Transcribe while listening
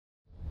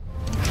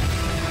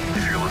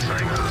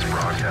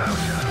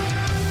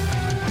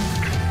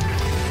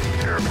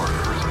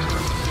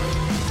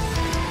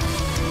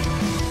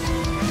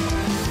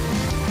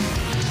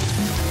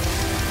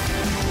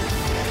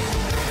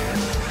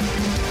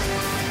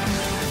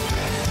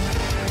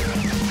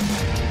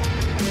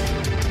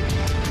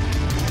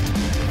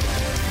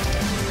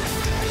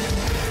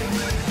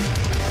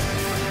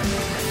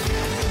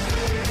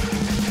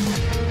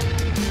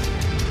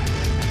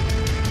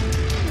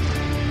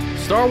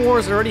Star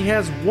Wars already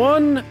has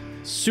one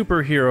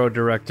superhero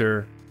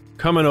director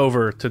coming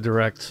over to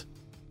direct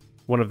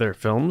one of their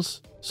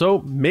films. So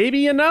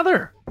maybe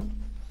another.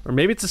 Or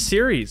maybe it's a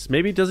series.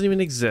 Maybe it doesn't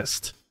even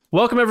exist.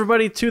 Welcome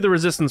everybody to the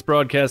Resistance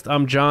Broadcast.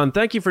 I'm John.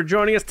 Thank you for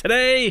joining us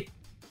today.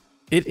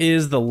 It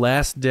is the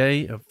last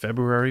day of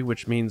February,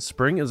 which means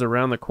spring is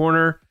around the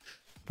corner.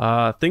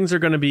 Things are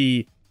going to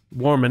be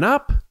warming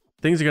up.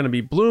 Things are going to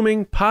be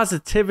blooming.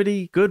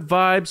 Positivity, good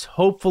vibes,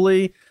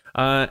 hopefully.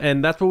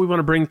 And that's what we want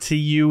to bring to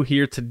you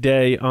here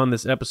today on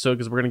this episode,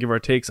 because we're going to give our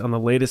takes on the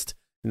latest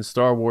in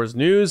Star Wars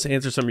news,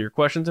 answer some of your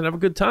questions, and have a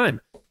good time.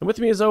 And with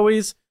me, as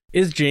always,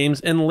 is James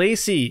and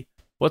Lacey.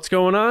 What's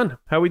going on?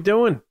 How we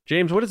doing?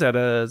 James, what is that?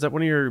 Is that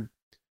one of your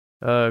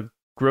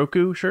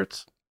Grogu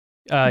shirts?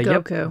 Goku.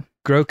 Yep.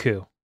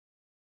 Groku.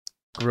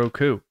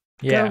 Grogu.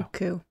 Yeah.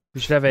 Goku.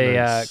 We should have a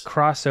Nice.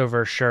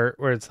 Crossover shirt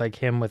where it's like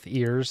him with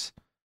ears.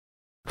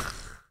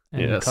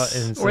 And Yes.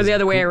 and it Or says the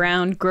other way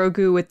around,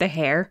 Grogu with the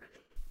hair.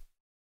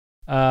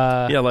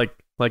 Yeah,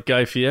 like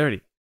Guy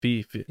Fieri.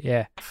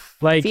 Yeah.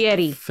 Like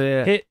Fieri.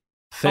 it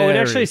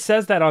actually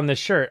says that on the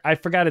shirt. I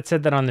forgot it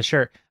said that on the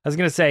shirt. I was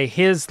going to say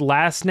his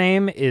last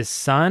name is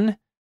Sun,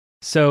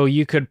 so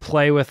you could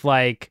play with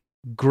like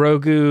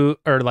Grogu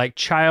or like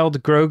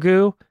child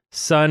Grogu,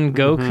 son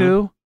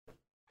Goku.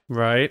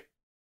 Right.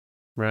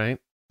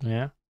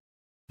 Yeah.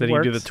 Then you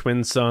can do the Works.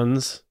 twin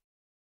sons.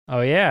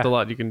 Oh yeah. There's a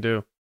lot you can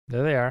do.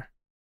 There they are.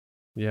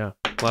 Yeah,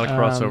 a lot of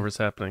crossovers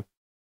happening.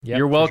 Yep,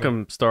 You're for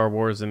welcome, Star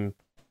Wars and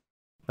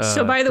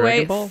So by the Dragon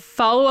way, Ball?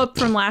 follow up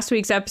from last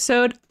week's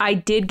episode, I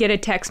did get a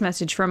text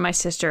message from my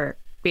sister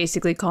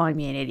basically calling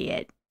me an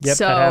idiot. Yep, that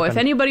So happened. if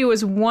anybody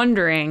was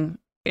wondering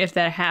if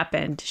that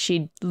happened,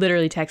 she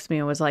literally texted me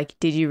and was like,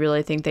 "Did you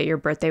really think that your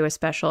birthday was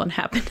special and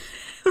happened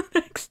the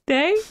next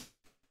day?"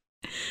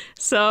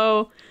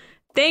 So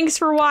thanks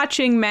for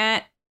watching,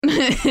 Matt,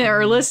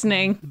 or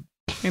listening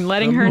and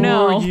letting her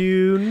know. More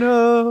you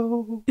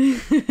know.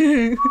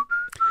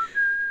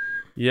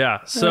 Yeah.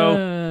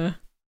 So,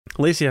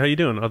 Lacey, how you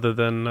doing? Other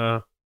than,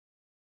 are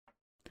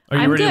you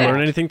I'm ready good. to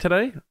learn anything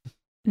today?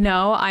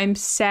 No, I'm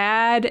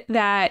sad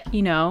that,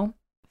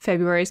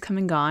 February's come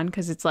and gone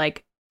because it's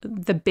like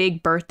the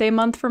big birthday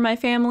month for my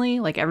family.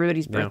 Like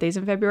everybody's Yeah. birthday's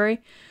in February.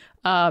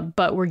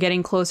 But we're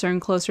getting closer and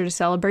closer to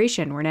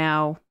celebration. We're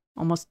now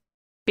almost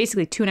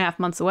basically 2.5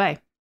 months away.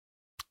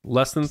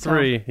 Less than So-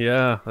 3.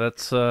 Yeah,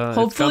 that's it's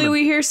Hopefully coming.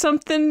 we hear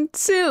something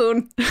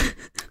soon.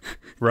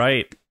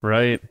 Right.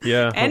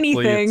 Yeah.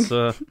 Anything.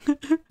 Hopefully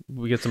it's,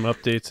 we get some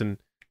updates and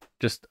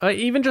just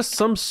even just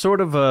some sort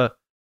of a.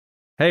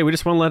 Hey, we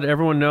just want to let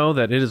everyone know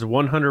that it is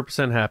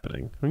 100%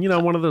 happening.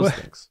 One of those What?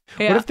 things.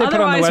 Yeah, if they put on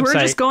the otherwise we're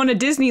website- just going to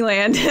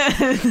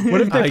Disneyland.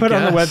 What if they I put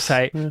on the guess.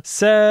 website, Yeah.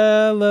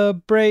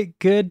 celebrate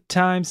good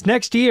times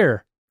next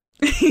year?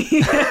 But it's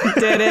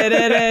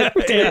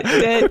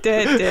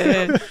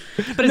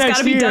Next got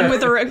to be year. done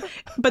with a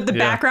but the Yeah.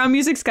 background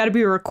music's got to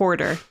be a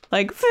recorder,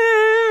 like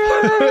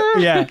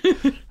Yeah.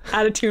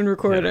 out of tune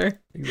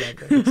recorder.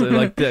 Exactly. So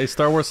like the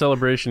Star Wars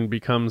Celebration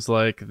becomes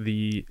like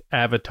the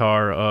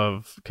avatar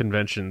of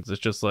conventions.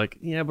 It's just like,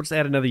 yeah, we'll just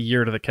add another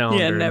year to the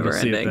calendar. and never you'll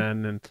see it ending.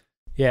 then. And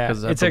Yeah.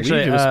 because I It's believe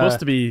actually it was supposed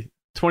to be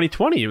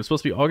 2020. It was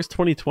supposed to be August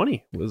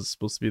 2020. Was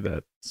supposed to be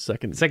that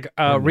second. It's like next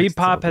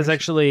Repop has celebration.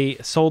 actually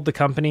sold the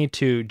company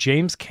to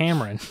James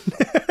Cameron.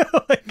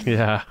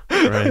 Yeah,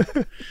 right.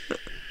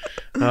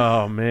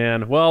 Oh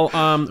man. Well,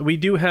 we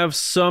do have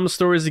some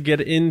stories to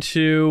get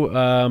into.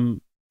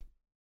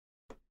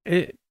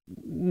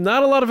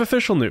 Not a lot of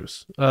official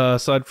news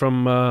aside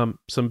from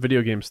some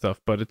video game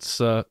stuff, but it's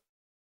still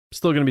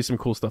going to be some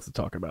cool stuff to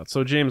talk about.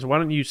 So, James, why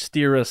don't you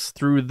steer us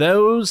through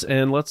those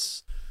and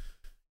let's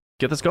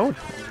get this going.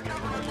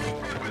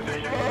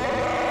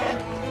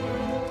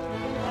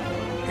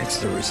 It's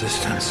the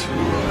Resistance.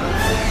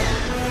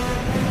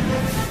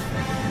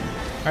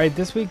 All right,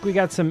 this week we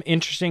got some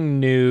interesting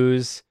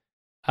news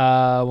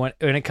when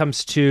it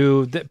comes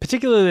to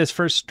particularly this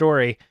first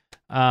story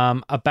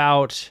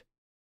about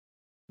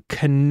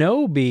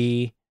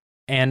Kenobi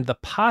and the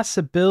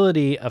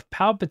possibility of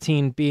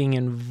Palpatine being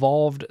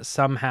involved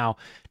somehow.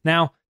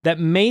 Now, that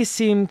may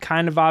seem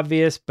kind of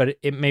obvious, but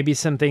it may be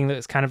something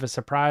that's kind of a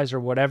surprise or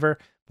whatever.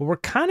 But we're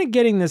kind of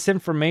getting this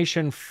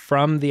information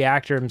from the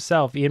actor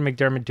himself, Ian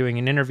McDiarmid, doing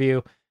an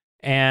interview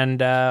and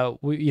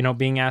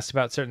being asked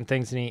about certain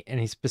things, and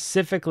he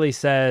specifically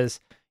says,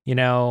 I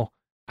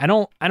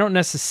don't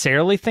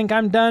necessarily think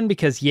I'm done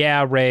because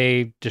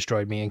Rey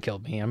destroyed me and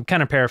killed me. I'm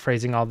kind of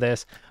paraphrasing all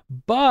this,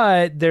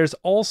 but there's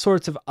all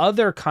sorts of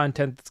other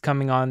content that's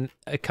coming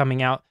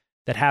out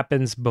that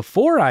happens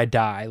before I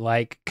die,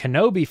 like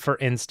Kenobi, for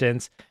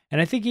instance. And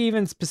I think he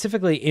even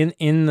specifically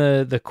in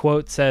the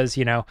quote says,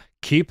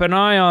 keep an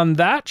eye on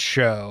that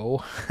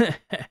show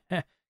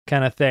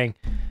kind of thing.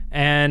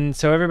 And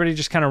so everybody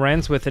just kind of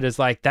runs with it as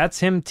like, that's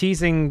him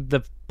teasing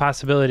the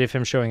possibility of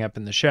him showing up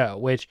in the show,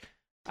 which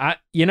I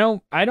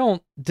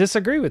don't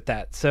disagree with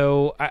that.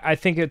 So I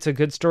think it's a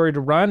good story to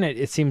run.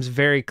 It seems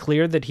very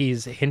clear that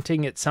he's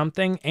hinting at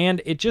something,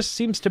 and it just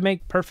seems to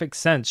make perfect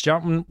sense.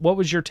 John, what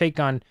was your take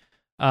on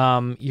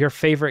your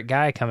favorite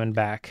guy coming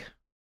back?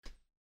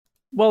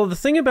 Well, the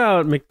thing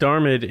about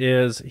McDiarmid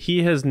is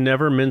he has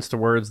never minced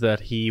words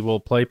that he will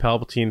play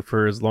Palpatine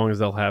for as long as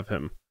they'll have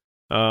him.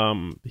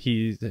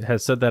 He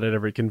has said that at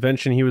every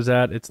convention he was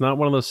at. It's not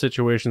one of those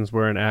situations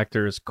where an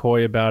actor is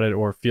coy about it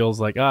or feels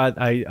like,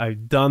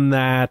 I've done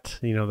that.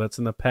 That's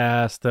in the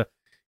past.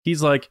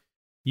 He's like,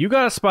 you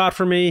got a spot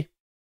for me.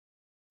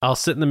 I'll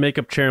sit in the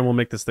makeup chair and we'll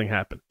make this thing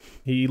happen.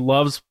 He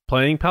loves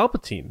playing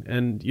Palpatine.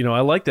 And,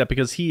 I like that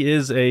because he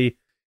is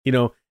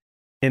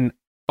an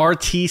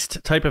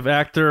artiste type of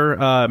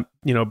actor,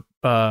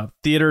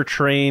 theater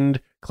trained,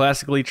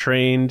 classically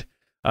trained.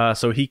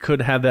 So he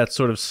could have that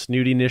sort of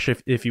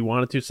snootiness if he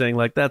wanted to, saying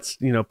like, that's,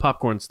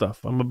 popcorn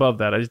stuff. I'm above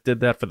that. I just did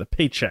that for the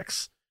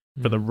paychecks,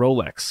 for the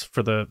Rolex,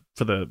 for the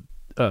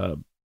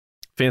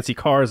fancy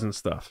cars and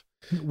stuff.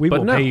 We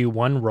will pay you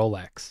one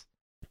Rolex.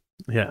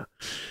 Yeah.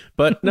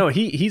 But no,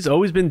 he's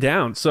always been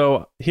down.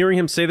 So hearing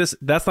him say this,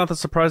 that's not the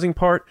surprising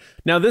part.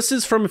 Now, this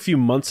is from a few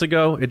months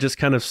ago. It just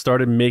kind of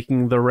started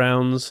making the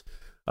rounds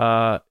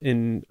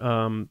in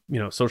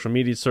social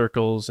media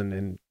circles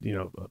and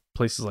in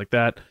places like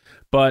that.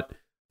 But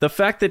the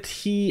fact that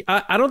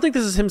I don't think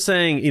this is him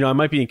saying, I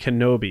might be in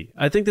Kenobi.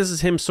 I think this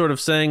is him sort of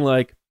saying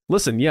like,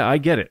 listen, yeah, I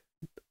get it.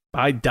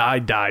 I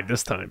died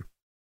this time.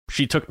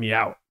 She took me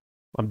out.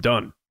 I'm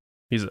done.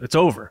 It's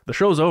over. The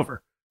show's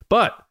over.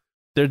 But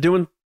they're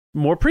doing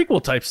more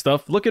prequel type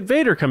stuff. Look at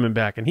Vader coming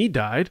back and he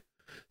died.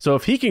 So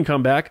if he can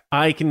come back,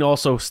 I can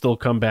also still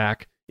come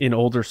back in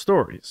older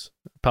stories.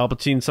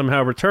 Palpatine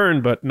somehow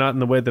returned, but not in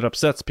the way that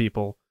upsets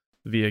people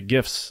via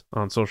GIFs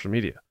on social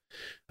media.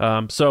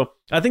 So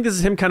I think this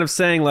is him kind of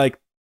saying like,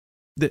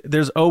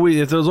 there's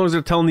always, as long as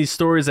they're telling these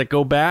stories that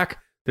go back,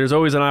 there's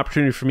always an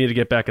opportunity for me to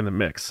get back in the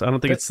mix. I don't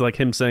think it's like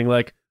him saying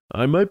like,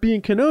 I might be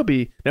in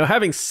Kenobi. Now,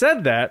 having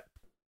said that,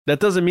 that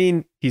doesn't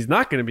mean he's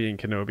not going to be in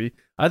Kenobi.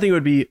 I think it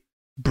would be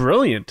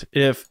brilliant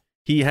if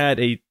he had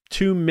a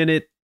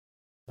 2-minute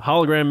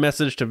hologram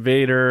message to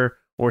Vader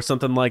or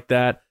something like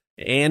that.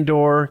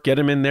 Andor, get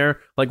him in there.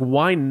 Like,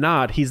 why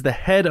not? He's the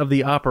head of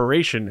the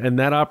operation, and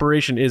that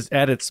operation is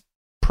at its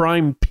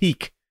prime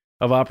peak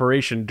of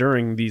operation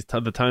during the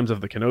times of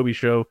the Kenobi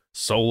show,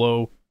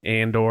 Solo,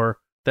 Andor,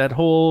 that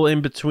whole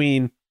in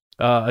between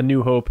A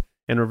New Hope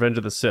and Revenge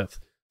of the Sith.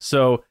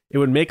 So it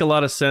would make a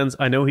lot of sense.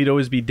 I know he'd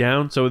always be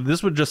down. So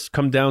this would just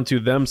come down to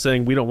them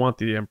saying, we don't want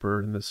the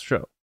Emperor in this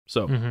show.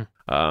 So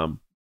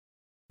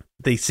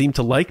they seem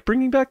to like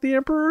bringing back the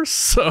Emperor.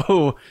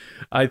 So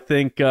I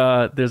think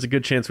there's a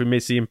good chance we may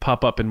see him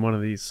pop up in one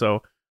of these.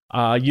 So,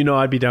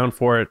 I'd be down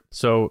for it.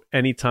 So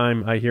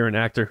anytime I hear an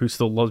actor who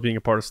still loves being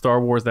a part of Star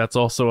Wars, that's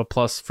also a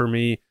plus for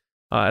me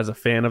as a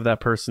fan of that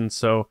person.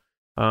 So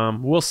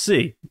we'll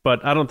see.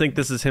 But I don't think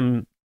this is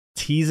him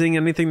teasing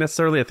anything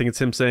necessarily. I think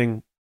it's him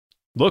saying,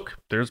 look,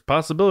 there's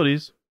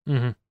possibilities.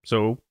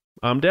 So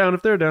I'm down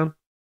if they're down.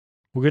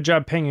 Well, good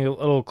job paying a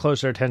little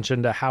closer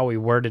attention to how he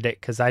worded it,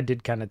 because I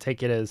did kind of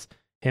take it as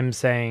him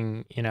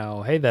saying,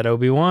 hey, that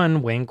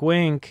Obi-Wan, wink,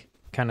 wink,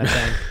 kind of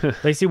thing.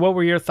 Lacey, what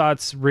were your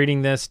thoughts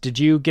reading this? Did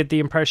you get the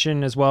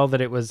impression as well that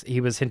he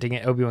was hinting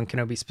at Obi-Wan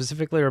Kenobi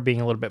specifically, or being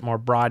a little bit more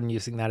broad and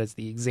using that as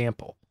the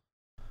example?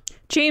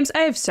 James, I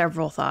have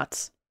several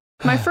thoughts.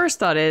 My first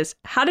thought is,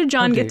 how did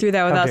John get through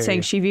that without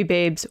saying Sheevy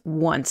Babes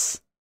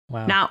once?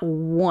 Wow. Not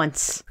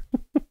once.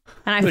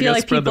 And I feel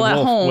like people at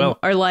home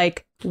are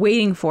like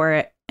waiting for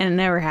it, and it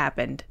never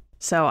happened.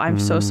 So I'm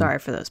so sorry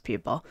for those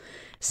people.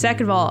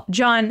 Second of all,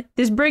 John,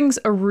 this brings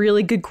a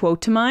really good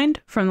quote to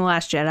mind from The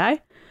Last Jedi.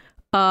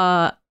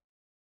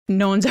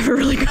 No one's ever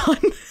really gone.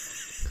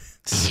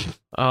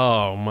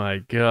 Oh my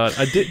God.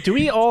 Do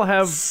we all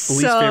have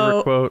least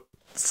favorite quote?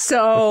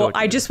 So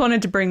I just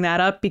wanted to bring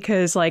that up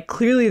because like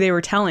clearly they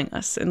were telling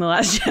us in The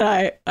Last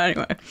Jedi.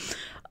 Anyway.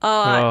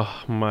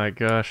 Oh my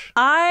gosh.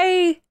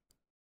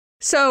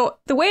 So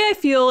the way I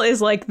feel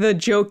is like the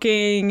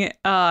joking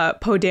Poe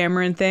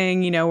Dameron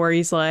thing, where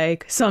he's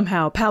like,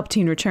 somehow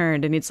Palpatine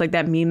returned. And it's like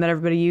that meme that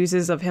everybody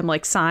uses of him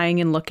like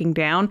sighing and looking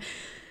down.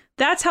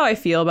 That's how I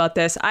feel about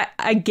this.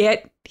 I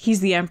get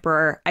he's the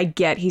Emperor. I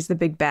get he's the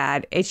big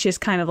bad. It's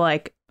just kind of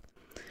like,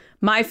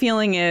 my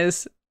feeling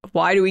is,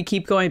 why do we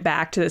keep going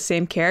back to the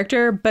same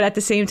character? But at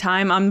the same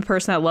time, I'm the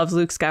person that loves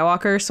Luke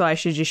Skywalker, so I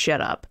should just shut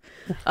up.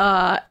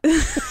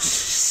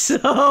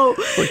 So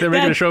like they're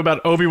making a show about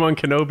Obi-Wan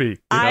Kenobi.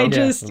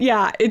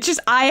 It's just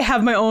I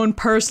have my own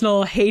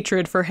personal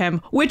hatred for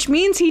him, which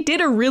means he did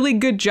a really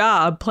good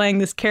job playing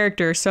this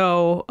character.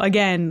 So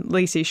again,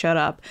 Lacey, shut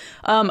up.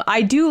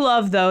 I do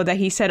love though that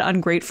he said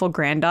ungrateful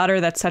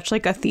granddaughter. That's such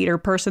like a theater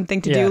person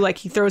thing to do. Like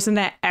he throws in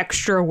that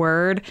extra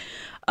word.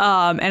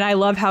 And I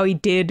love how he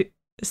did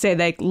say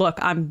like, look,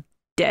 I'm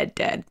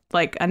dead.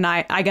 Like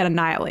I got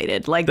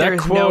annihilated. Like that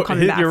there's quote, no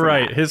coming back. You're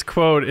right. That. His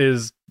quote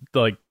is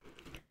like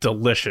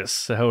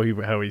delicious. How he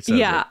says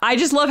it. I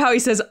just love how he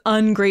says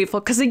ungrateful,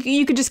 because like,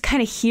 you could just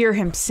kind of hear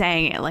him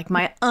saying it, like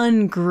my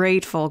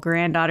ungrateful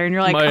granddaughter, and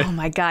you're like, oh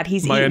my God,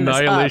 he's my eating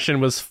annihilation this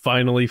up. was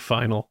finally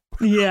final.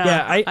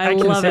 Yeah, I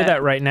can say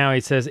that right now. He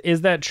says,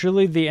 is that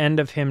truly the end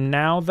of him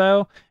now,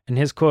 though? And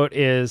his quote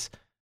is,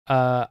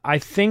 I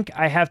think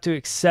I have to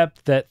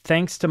accept that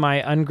thanks to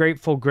my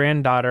ungrateful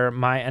granddaughter,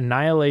 my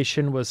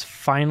annihilation was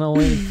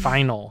finally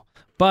final.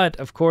 But,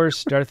 of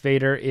course, Darth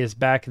Vader is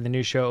back in the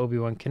new show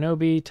Obi-Wan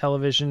Kenobi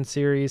television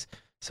series,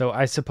 so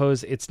I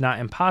suppose it's not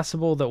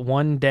impossible that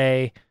one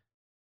day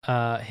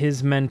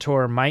his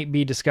mentor might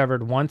be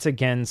discovered once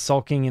again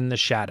sulking in the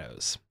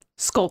shadows.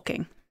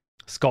 Skulking.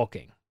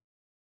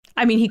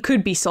 I mean, he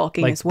could be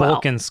sulking like as well.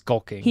 Bulk and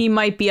skulking. He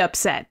might be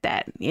upset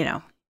that,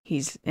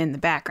 he's in the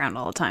background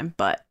all the time,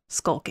 but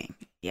skulking.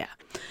 Yeah.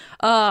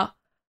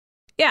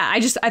 Yeah,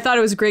 I thought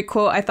it was a great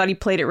quote. I thought he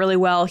played it really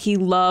well. He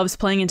loves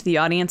playing into the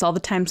audience. All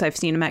the times I've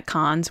seen him at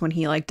cons when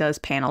he does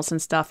panels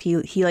and stuff,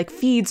 he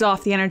feeds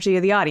off the energy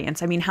of the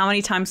audience. I mean, how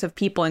many times have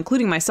people,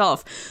 including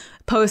myself,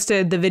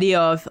 posted the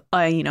video of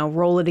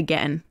Roll It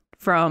Again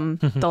from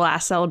the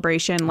last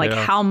celebration,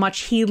 how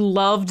much he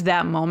loved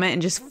that moment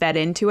and just fed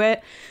into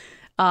it.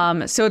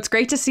 So it's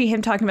great to see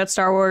him talking about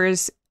Star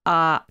Wars.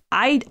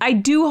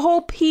 I do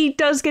hope he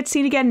does get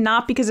seen again,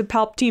 not because of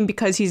Palpatine,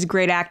 because he's a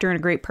great actor and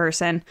a great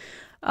person.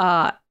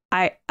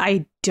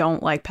 I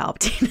don't like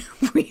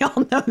Palpatine. We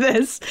all know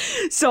this.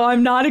 So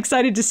I'm not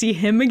excited to see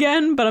him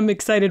again, but I'm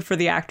excited for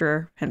the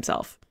actor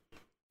himself.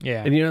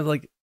 Yeah.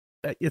 And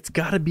it's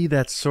got to be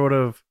that sort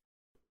of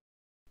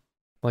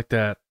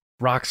that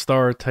rock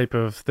star type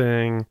of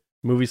thing,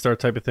 movie star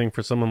type of thing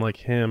for someone like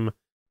him.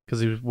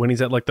 Because when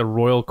he's at the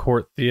Royal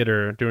Court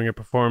Theater doing a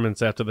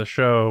performance after the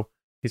show,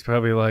 he's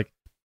probably like,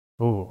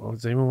 "Oh,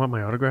 does anyone want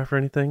my autograph or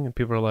anything?" And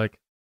people are like,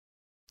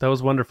 "That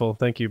was wonderful.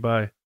 Thank you.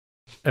 Bye."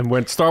 And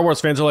when Star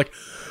Wars fans are like,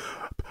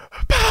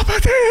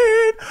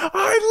 "Palpatine,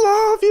 I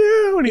love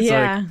you," and he's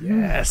like,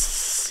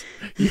 "Yes."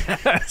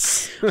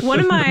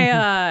 One of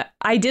my,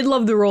 I did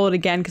love the Roll It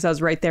Again because I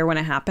was right there when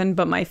it happened.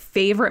 But my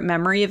favorite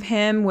memory of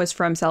him was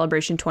from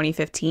Celebration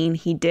 2015.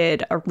 He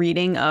did a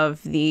reading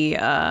of the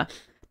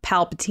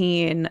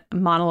Palpatine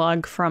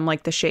monologue from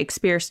the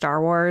Shakespeare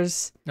Star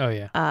Wars. Oh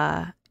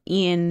yeah.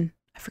 Ian,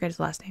 I forget his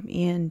last name.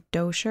 Ian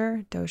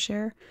Doescher.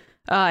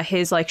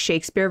 His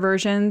Shakespeare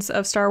versions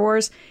of Star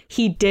Wars.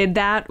 He did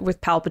that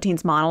with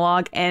Palpatine's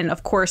monologue, and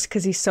of course,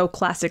 because he's so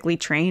classically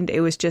trained,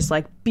 it was just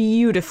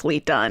beautifully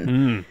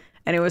done,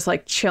 and it was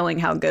chilling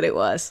how good it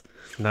was.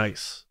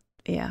 Nice.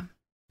 Yeah.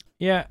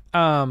 Yeah.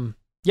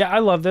 I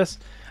love this.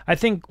 I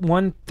think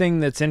one thing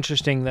that's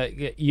interesting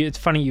it's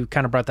funny you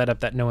kind of brought that up,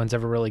 that no one's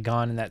ever really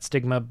gone, and that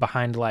stigma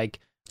behind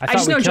I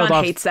just know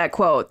John hates that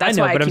quote. That's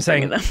why I'm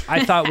saying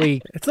I thought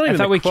we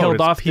killed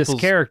off this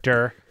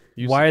character.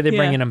 Why are they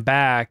bringing him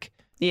back?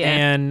 Yeah.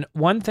 And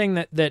one thing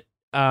that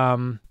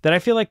I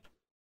feel like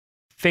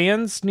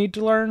fans need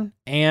to learn,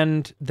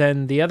 and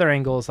then the other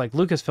angle is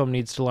Lucasfilm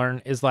needs to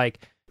learn, is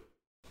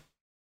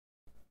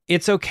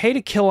it's okay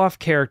to kill off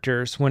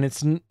characters when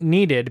it's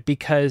needed,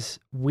 because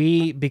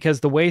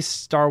the way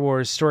Star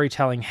Wars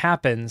storytelling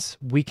happens,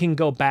 we can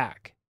go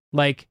back.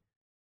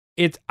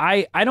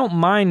 I don't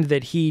mind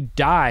that he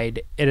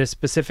died at a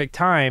specific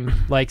time,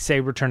 say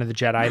Return of the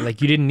Jedi.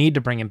 You didn't need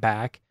to bring him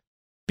back,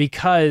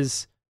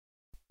 because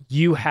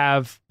you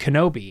have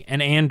Kenobi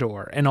and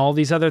Andor and all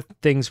these other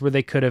things where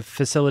they could have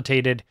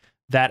facilitated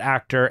that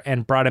actor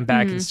and brought him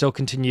back and still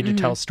continue to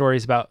tell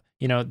stories about,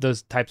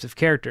 those types of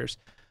characters.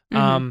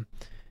 So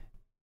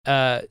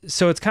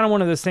it's kind of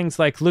one of those things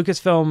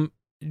Lucasfilm,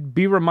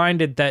 be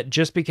reminded that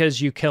just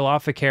because you kill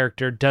off a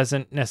character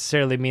doesn't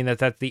necessarily mean that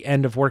that's the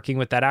end of working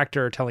with that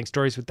actor or telling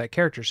stories with that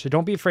character. So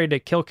don't be afraid to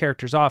kill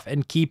characters off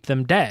and keep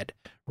them dead,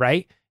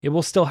 right? It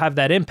will still have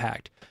that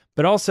impact.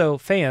 But also,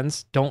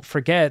 fans, don't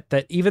forget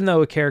that even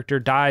though a character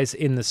dies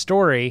in the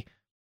story,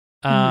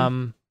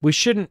 we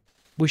shouldn't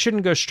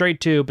go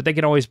straight to, but they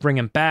can always bring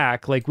him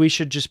back. We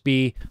should just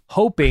be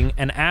hoping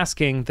and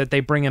asking that they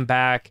bring him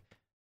back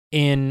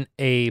in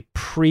a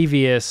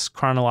previous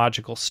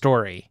chronological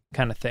story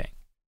kind of thing.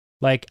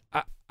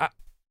 I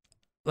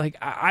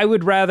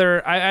would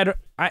rather,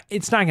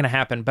 it's not going to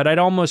happen, but I'd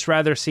almost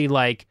rather see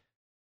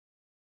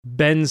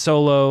Ben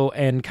Solo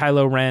and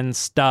Kylo Ren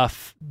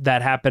stuff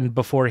that happened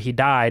before he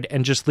died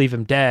and just leave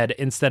him dead,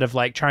 instead of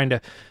trying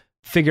to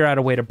figure out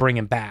a way to bring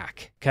him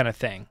back kind of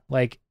thing.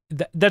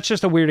 That's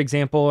just a weird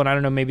example, and I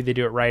don't know, maybe they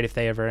do it right if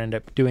they ever end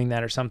up doing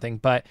that or something,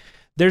 but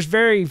there's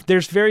very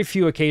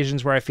few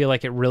occasions where I feel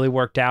like it really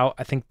worked out.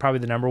 I think probably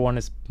the number one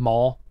is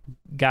Maul.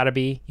 Gotta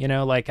be,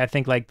 I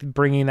think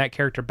bringing that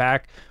character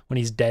back when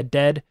he's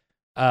dead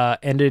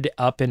ended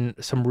up in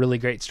some really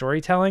great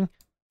storytelling.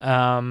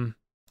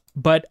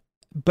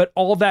 But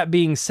all that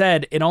being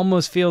said, it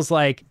almost feels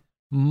like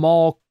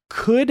Maul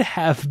could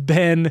have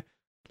been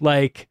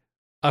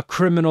a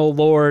criminal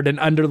lord and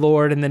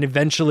underlord, and then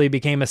eventually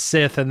became a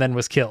Sith and then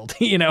was killed,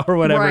 or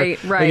whatever.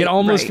 Right. It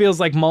almost feels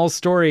like Maul's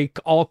story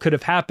all could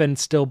have happened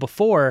still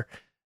before,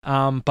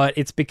 but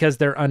it's because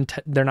they're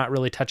not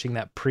really touching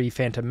that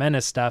pre-Phantom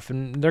Menace stuff,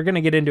 and they're going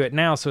to get into it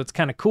now, so it's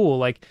kind of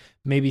cool.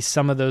 Maybe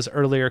some of those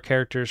earlier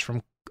characters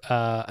from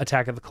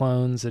Attack of the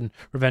Clones and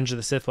Revenge of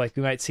the Sith, we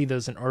might see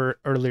those in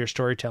earlier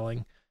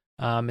storytelling,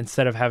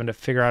 instead of having to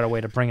figure out a way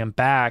to bring them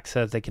back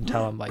so that they can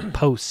tell them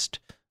post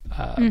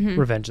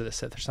Revenge of the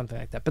Sith or something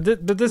like that. But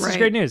this is Right.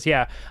 great news.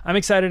 Yeah, I'm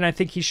excited. And I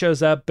think he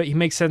shows up, but he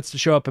makes sense to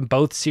show up in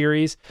both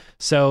series.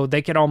 So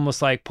they could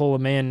almost like pull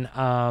him in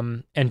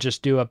and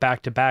just do a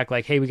back to back.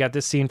 Like, hey, we got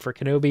this scene for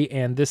Kenobi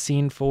and this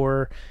scene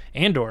for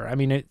Andor. I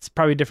mean, it's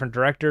probably different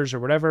directors or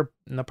whatever,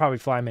 and they'll probably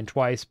fly him in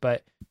twice.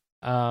 But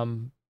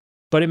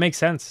it makes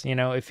sense. You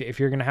know, if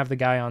you're gonna have the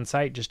guy on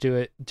site, just do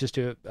it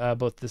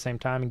both at the same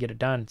time and get it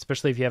done.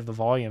 Especially if you have the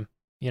volume.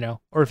 You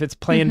know, or if it's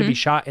planned to be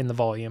shot in the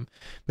volume,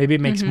 maybe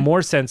it makes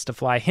more sense to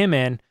fly him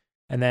in,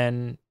 and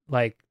then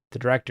like the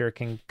director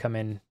can come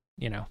in,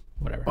 you know,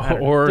 whatever.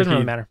 Or doesn't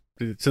really matter.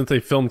 Since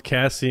they filmed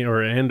Cassie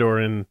or Andor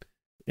in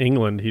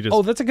England, he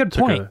just That's a good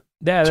point.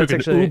 Yeah, took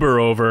that's an actually Uber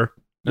over.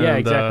 Yeah, and,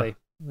 exactly.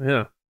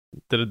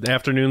 Did an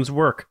afternoon's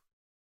work.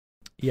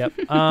 Yep.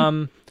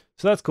 So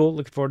that's cool.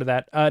 Looking forward to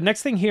that.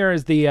 Next thing here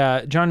is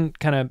the John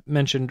kind of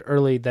mentioned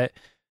early that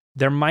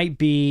there might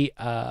be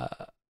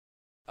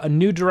a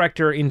new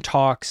director in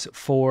talks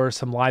for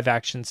some live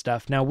action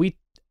stuff. Now we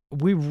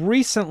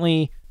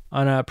recently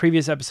on a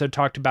previous episode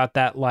talked about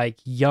that like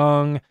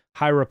young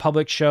High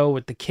Republic show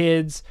with the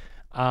kids.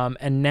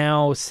 And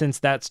now since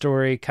that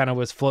story kind of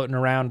was floating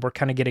around, we're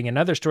kind of getting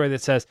another story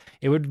that says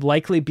it would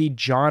likely be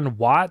John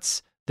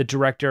Watts, the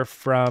director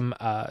from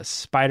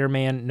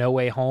Spider-Man No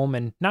Way Home,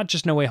 and not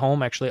just No Way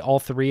Home, actually all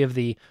three of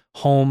the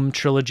Home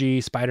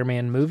trilogy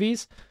Spider-Man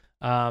movies.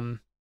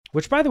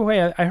 Which, by the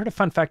way, I heard a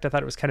fun fact I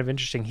thought it was kind of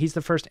interesting. He's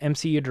the first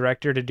MCU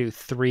director to do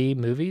 3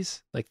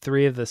 movies, like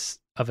 3 of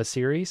a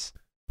series.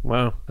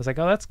 Wow. I was like,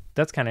 oh,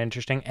 that's kind of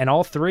interesting. And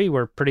all 3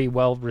 were pretty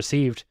well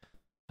received.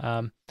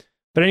 But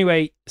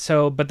anyway,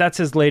 but that's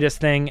his latest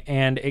thing.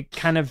 And it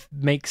kind of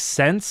makes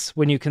sense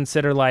when you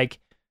consider like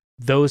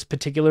those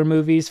particular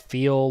movies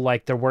feel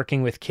like they're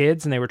working with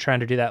kids and they were trying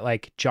to do that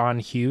like John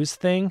Hughes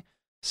thing.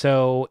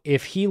 So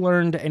if he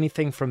learned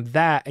anything from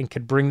that and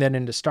could bring that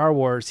into Star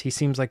Wars, he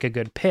seems like a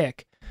good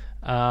pick.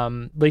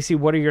 Lacey,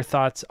 what are your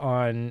thoughts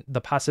on the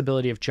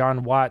possibility of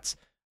John Watts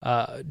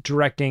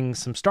directing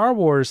some Star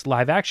Wars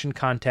live action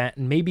content,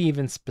 and maybe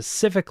even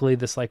specifically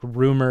this like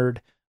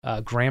rumored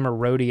Grammar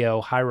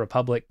Rodeo High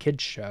Republic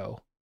kids show?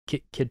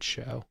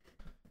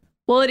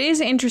 Well, it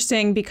is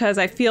interesting because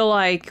I feel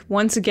like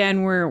once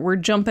again we're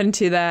jumping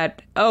to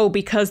that,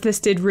 because this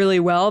did really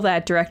well,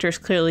 that director's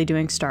clearly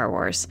doing Star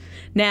Wars.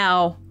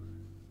 Now,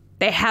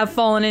 they have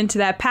fallen into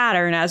that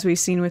pattern, as we've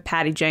seen with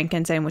Patty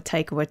Jenkins and with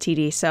Taika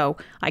Waititi, so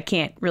I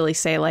can't really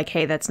say, like,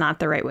 hey, that's not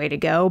the right way to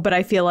go, but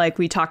I feel like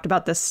we talked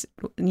about this,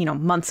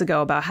 months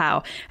ago, about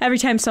how every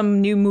time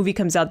some new movie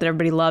comes out that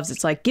everybody loves,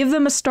 it's like, give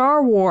them a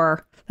Star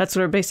War. That's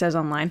what everybody says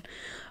online.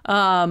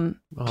 And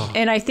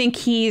I think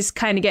he's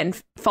kind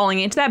of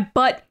falling into that,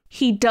 but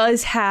he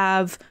does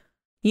have,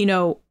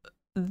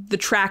 the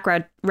track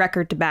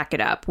record to back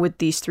it up with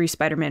these 3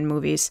 Spider-Man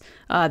movies.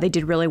 They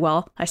did really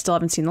well. I still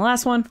haven't seen the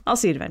last one. I'll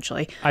see it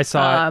eventually. I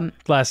saw it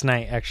last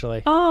night,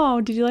 actually.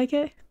 Oh, did you like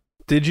it?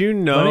 Did you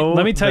know?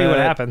 Let me tell you what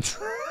happens.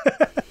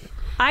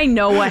 I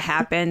know what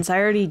happens. I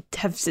already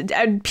have.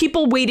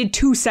 People waited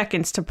 2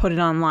 seconds to put it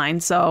online,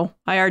 so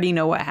I already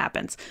know what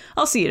happens.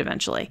 I'll see it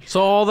eventually.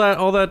 So all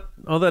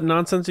that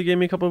nonsense you gave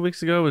me a couple of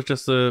weeks ago was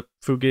just a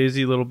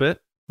fugazi little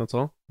bit. That's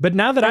all. But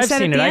now that I've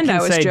seen it, I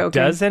can say,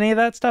 does any of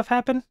that stuff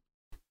happen?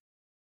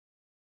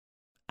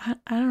 I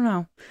don't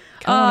know.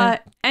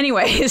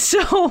 Anyway,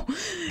 so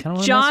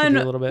John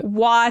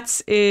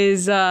Watts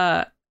is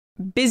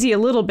busy a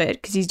little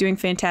bit because he's doing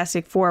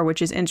Fantastic Four,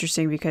 which is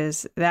interesting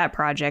because that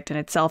project in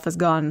itself has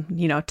gone,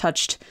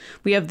 touched.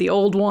 We have the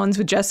old ones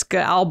with Jessica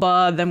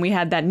Alba, then we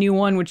had that new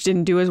one which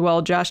didn't do as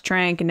well, Josh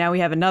Trank, and now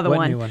we have another one.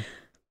 What new one?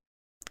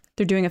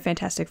 They're doing a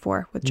Fantastic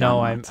Four with John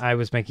Watts. I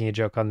was making a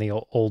joke on the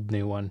old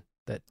new one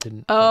that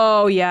didn't.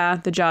 Oh yeah,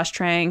 the Josh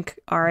Trank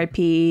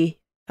R.I.P.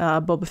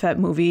 Boba Fett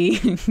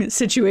movie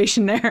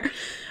situation there.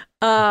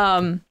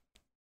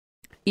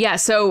 Yeah,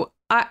 so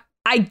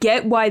I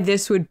get why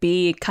this would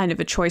be kind of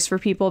a choice for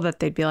people, that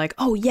they'd be like,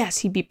 oh yes,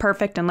 he'd be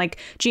perfect. And like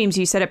James,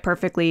 you said it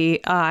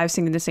perfectly. I was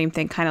thinking the same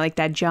thing, kind of like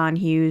that John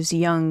Hughes,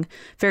 young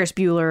Ferris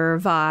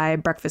Bueller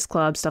vibe, Breakfast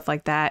Club, stuff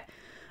like that.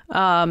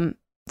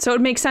 So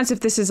it makes sense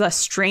if this is a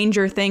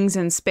Stranger Things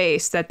in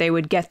space that they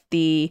would get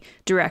the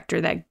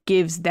director that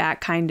gives that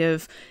kind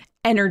of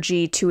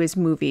energy to his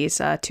movies,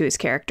 to his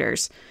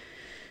characters.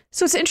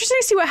 So it's interesting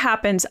to see what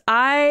happens.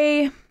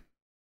 I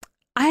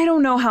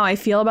don't know how I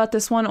feel about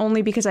this one,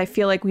 only because I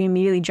feel like we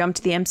immediately jumped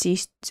to the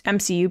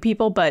MCU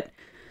people, but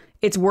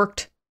it's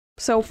worked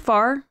so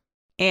far.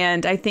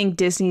 And I think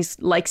Disney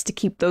likes to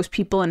keep those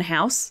people in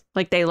house.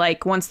 Like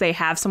once they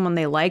have someone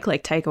they like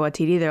Taika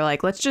Waititi, they're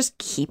like, let's just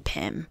keep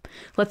him.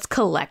 Let's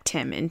collect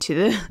him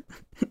into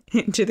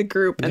the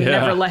group and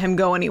never let him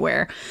go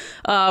anywhere.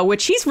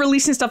 Which he's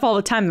releasing stuff all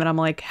the time that I'm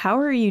like, how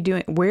are you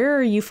doing? Where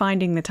are you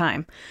finding the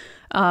time?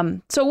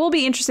 So it will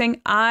be interesting.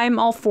 I'm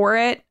all for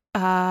it.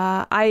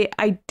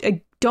 I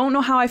don't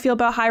know how I feel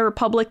about High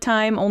Republic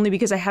time, only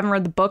because I haven't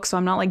read the book, so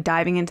I'm not like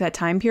diving into that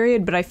time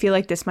period, but I feel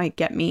like this might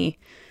get me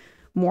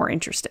more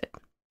interested.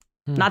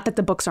 Not that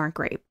the books aren't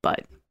great,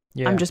 but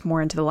I'm just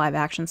more into the live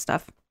action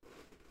stuff.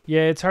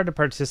 Yeah, it's hard to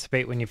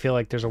participate when you feel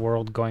like there's a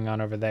world going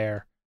on over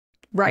there.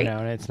 Right. You know,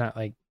 and it's not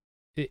like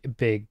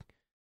big.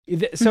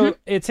 So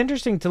it's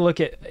interesting to look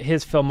at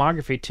his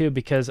filmography too,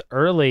 because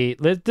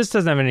this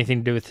doesn't have anything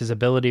to do with his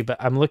ability, but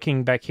I'm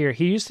looking back here.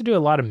 He used to do a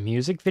lot of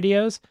music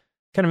videos.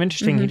 Kind of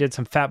interesting. He did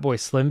some Fatboy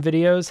Slim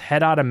videos,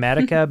 Head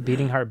Automatica,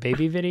 Beating Heart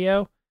Baby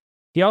video.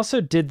 He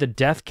also did the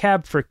Death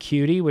Cab for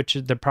Cutie, which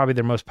is probably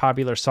their most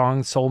popular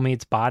song, Soul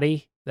Meets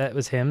Body. That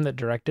was him that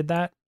directed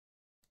that.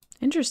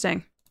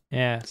 Interesting.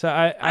 Yeah, so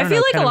I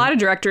feel like a lot of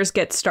directors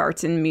get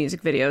starts in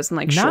music videos and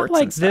like not shorts.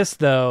 like and stuff. this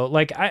though.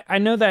 Like I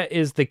know that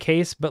is the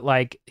case, but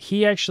like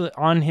he actually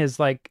on his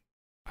like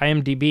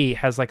IMDb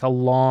has like a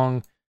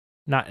long,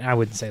 I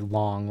wouldn't say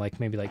long,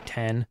 like maybe like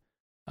 10,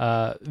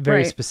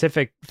 very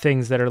specific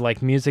things that are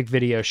like music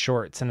video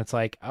shorts, and it's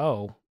like,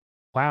 oh,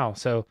 wow.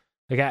 So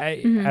like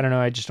I don't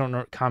know, I just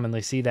don't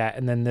commonly see that.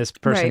 And then this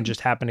person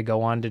just happened to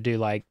go on to do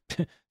like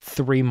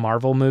 3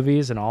 Marvel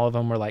movies, and all of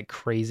them were like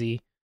crazy.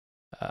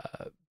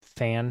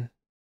 Fan.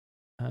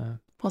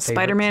 Well,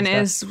 Spider-Man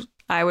is,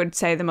 I would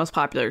say, the most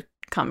popular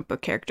comic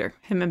book character.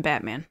 Him and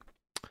Batman.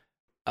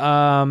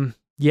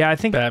 Yeah, I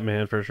think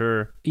Batman for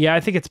sure. Yeah, I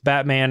think it's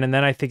Batman, and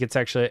then I think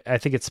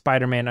it's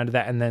Spider-Man under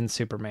that, and then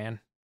Superman.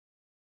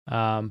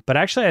 But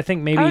actually, I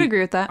think maybe I would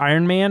agree with that.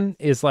 Iron Man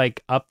is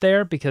like up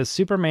there because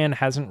Superman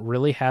hasn't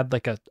really had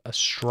like a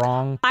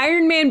strong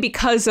Iron Man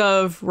because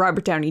of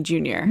Robert Downey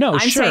Jr. No, I'm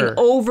sure. saying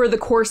over the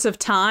course of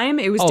time,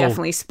 it was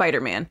definitely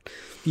Spider-Man.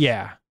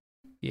 Yeah.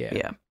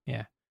 But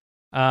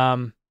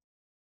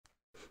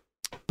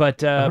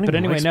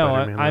anyway, like no,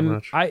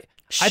 I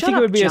think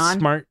it would be John. a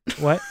smart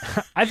what?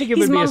 I think it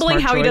He's would be a smart mumbling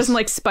how he choice. doesn't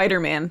like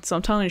Spider-Man, so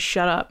I'm telling him to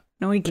shut up.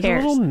 No one He's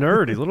cares. a little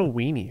nerd. He's a little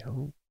weenie.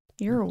 Oh,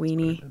 You're a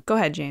weenie. Go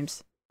ahead,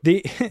 James.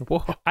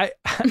 whoa. I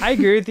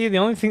agree with you. The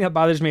only thing that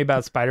bothers me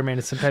about Spider-Man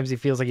is sometimes he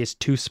feels like he's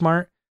too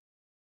smart.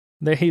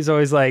 That he's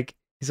always like,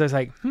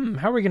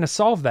 how are we going to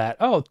solve that?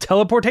 Oh,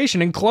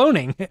 teleportation and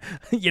cloning,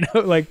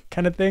 like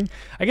kind of thing.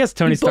 I guess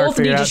Tony Stark Both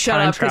need figured to out shut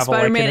time up because travel.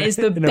 Spider-Man is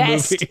the in a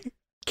best movie.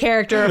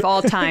 character of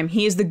all time.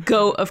 He is the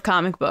GOAT of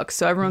comic books,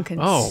 so everyone can.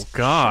 Oh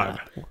God,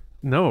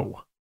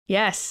 no.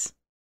 Yes.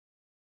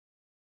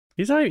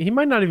 He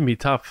might not even be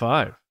top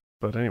 5,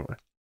 but anyway.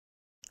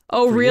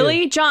 Oh, For really?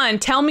 you. John,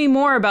 tell me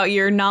more about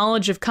your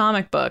knowledge of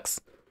comic books.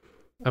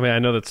 I mean, I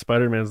know that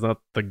Spider-Man's not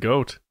the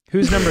GOAT.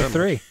 Who's number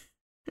 3?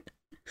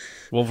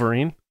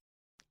 Wolverine.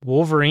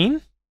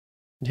 Wolverine?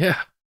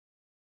 Yeah.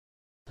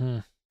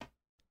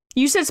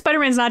 You said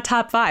Spider-Man's not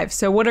top 5,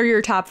 so what are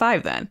your top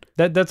 5 then?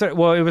 That's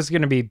well, it was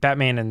going to be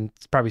Batman and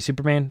probably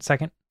Superman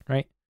second,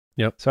 right?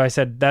 Yep. So I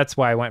said that's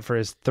why I went for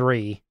his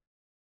 3.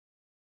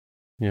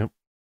 Yep.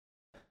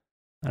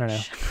 I don't know.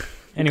 Go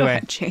Anyway,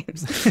 ahead,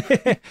 James.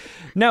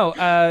 no,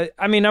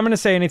 I mean, I'm going to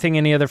say anything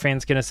any other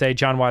fan's going to say.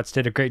 John Watts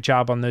did a great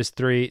job on those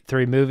three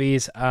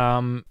movies.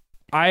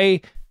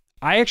 I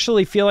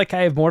actually feel like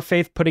I have more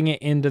faith putting it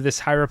into this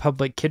High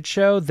Republic kids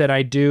show than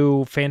I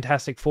do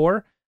Fantastic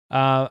Four.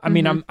 I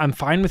mean, I'm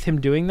fine with him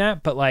doing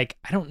that, but like,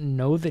 I don't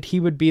know that he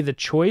would be the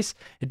choice.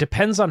 It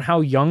depends on how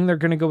young they're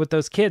going to go with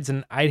those kids.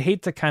 And I'd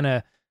hate to kind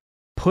of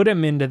put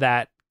him into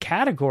that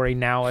category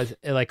now as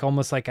like,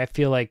 almost like I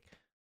feel like,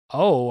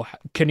 oh,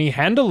 can he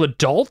handle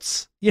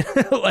adults?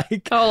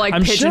 Like,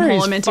 I'm pigeonhole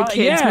sure him into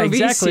kids yeah,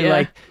 movies. Exactly. Yeah.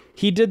 Like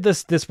he did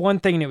this one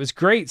thing and it was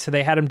great. So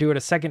they had him do it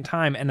a second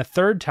time and a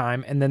third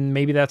time. And then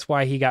maybe that's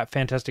why he got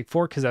Fantastic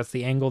Four, because that's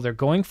the angle they're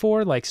going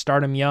for. Like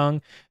start him young.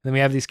 And then we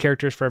have these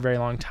characters for a very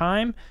long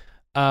time.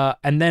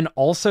 And then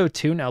also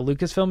too, now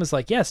Lucasfilm is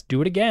like, yes, do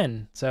it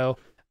again. So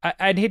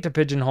I'd hate to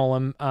pigeonhole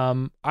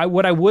him.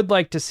 What I would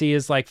like to see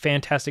is like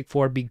Fantastic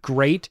Four be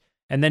great.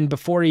 And then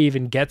before he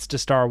even gets to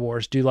Star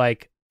Wars, do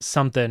like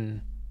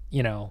something,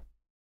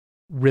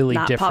 really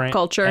Not different. pop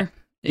culture.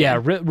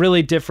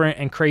 Really different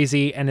and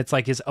crazy, and it's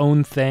like his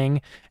own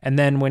thing. And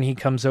then when he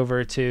comes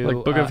over to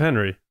Like Book of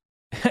Henry.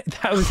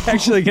 I was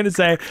actually gonna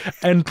say,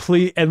 and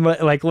please, and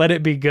let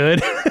it be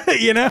good,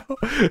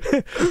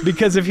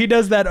 because if he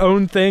does that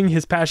own thing,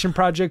 his passion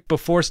project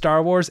before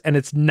Star Wars, and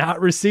it's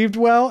not received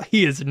well,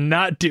 he is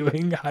not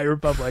doing High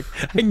Republic.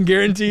 I can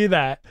guarantee you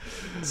that.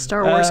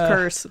 Star Wars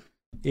curse.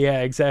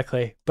 Yeah,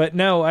 exactly. But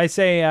no, I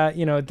say,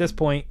 at this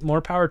point, more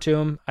power to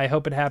him. I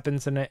hope it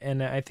happens, and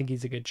I think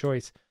he's a good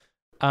choice.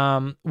 We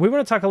want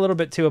to talk a little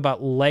bit too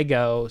about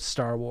Lego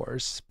Star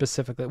Wars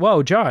specifically.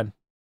 Whoa, John.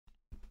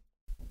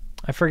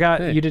 I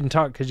forgot you didn't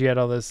talk because you had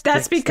all those.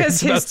 That's because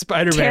his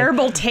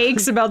terrible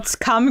takes about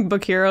comic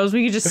book heroes.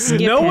 We could just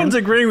skip No him. one's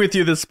agreeing with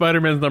you that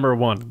Spider-Man's number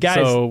 1. Guys,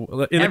 so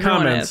in the everyone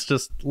comments, is.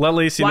 just let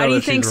Lacey know Why do you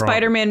that think she's wrong.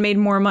 Spider-Man made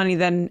more money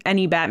than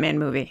any Batman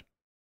movie?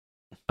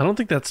 I don't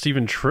think that's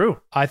even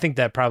true. I think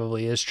that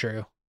probably is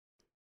true.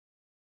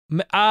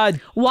 Why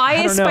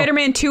is know.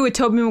 Spider-Man 2 with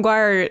Tobey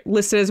Maguire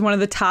listed as one of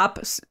the top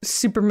the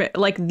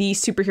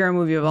superhero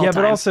movie of all time? Yeah,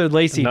 but also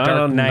Lacey,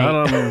 Dark Knight.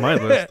 Not on my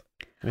list.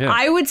 Yeah.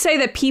 I would say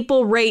that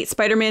people rate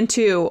Spider-Man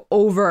 2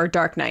 over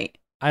Dark Knight.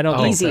 I don't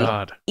Oh, think Easy. so.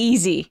 God.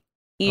 Easy.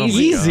 my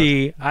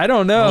Easy. I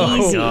don't know. Oh,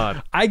 Easy.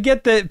 God. I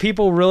get that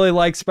people really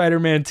like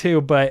Spider-Man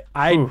 2, but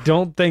I Oof.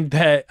 don't think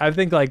that. I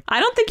think like I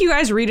don't think you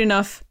guys read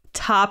enough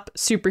top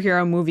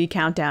superhero movie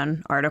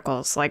countdown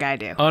articles like I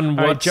do. On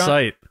right, what John-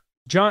 site?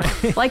 John.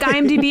 Like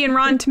IMDb and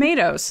Rotten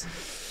Tomatoes.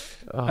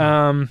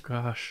 Oh,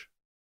 gosh.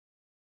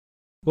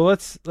 Well,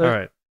 let's All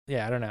right.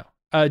 Yeah, I don't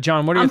know.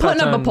 John, what are your I'm thoughts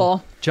putting up on a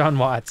poll. John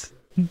Watts?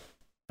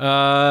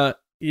 Yeah,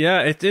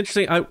 it's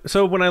interesting.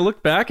 So when I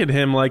looked back at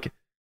him, like,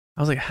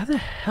 I was like, how the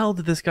hell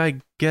did this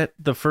guy get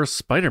the first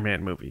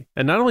Spider-Man movie?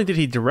 And not only did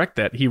he direct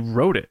that, he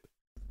wrote it.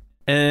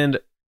 And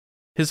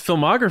his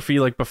filmography,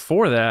 like,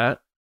 before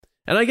that,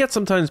 and I get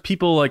sometimes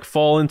people, like,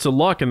 fall into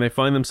luck and they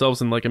find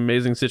themselves in, like,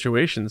 amazing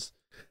situations,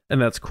 and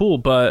that's cool,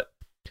 but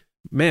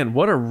man,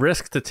 what a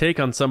risk to take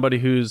on somebody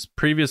who's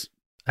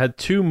had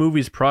 2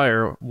 movies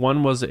prior.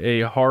 One was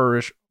a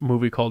horror-ish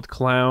movie called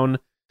Clown,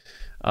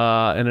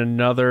 and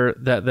another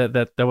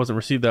that wasn't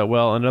received that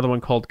well. Another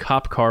one called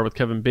Cop Car with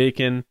Kevin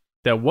Bacon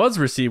that was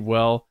received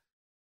well,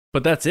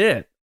 but that's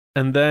it.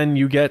 And then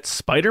you get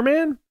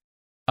Spider-Man,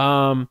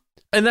 and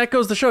that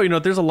goes to show,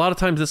 there's a lot of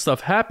times this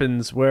stuff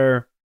happens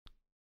where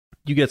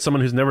you get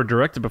someone who's never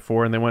directed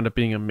before and they wind up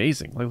being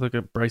amazing. Like, look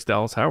at Bryce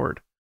Dallas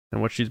Howard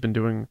and what she's been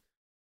doing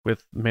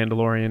with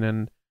Mandalorian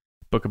and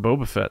Book of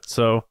Boba Fett.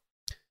 So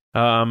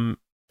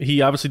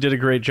he obviously did a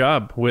great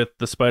job with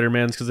the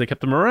Spider-Mans because they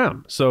kept them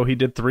around. So he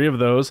did 3 of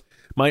those.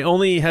 My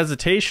only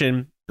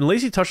hesitation, and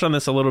Lacey touched on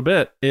this a little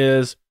bit,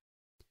 is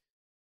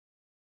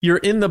you're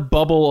in the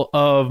bubble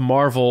of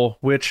Marvel,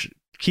 which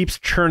keeps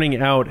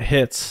churning out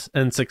hits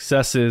and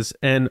successes,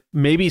 and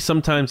maybe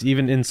sometimes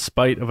even in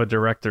spite of a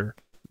director.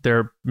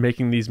 They're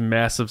making these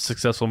massive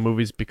successful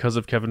movies because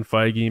of Kevin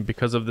Feige and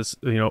because of this,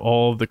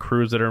 all of the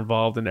crews that are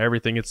involved and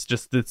everything. It's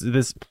just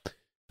this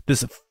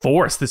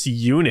force, this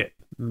unit,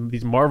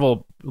 these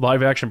Marvel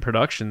live action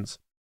productions.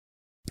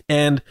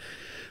 And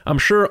I'm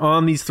sure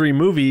on these 3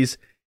 movies,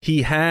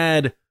 he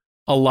had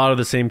a lot of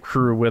the same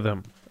crew with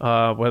him.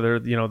 Whether,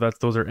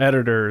 those are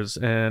editors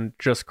and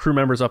just crew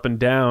members up and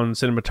down,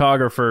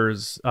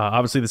 cinematographers,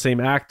 obviously the same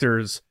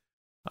actors.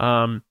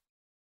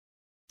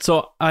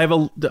 So I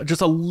have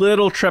just a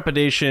little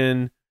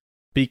trepidation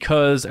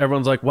because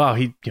everyone's like, wow,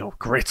 he,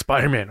 great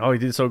Spider-Man. Oh, he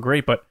did so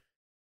great. But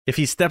if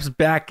he steps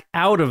back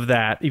out of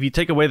that, if you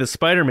take away the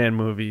Spider-Man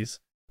movies,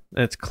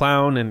 it's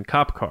Clown and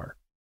Cop Car,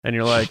 and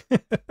you're like,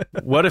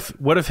 what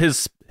if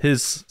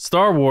his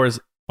Star Wars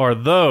are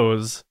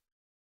those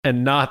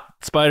and not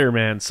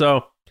Spider-Man?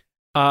 So,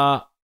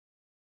 but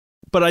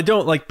I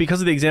don't like, because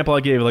of the example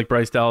I gave, like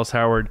Bryce Dallas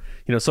Howard,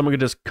 someone could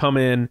just come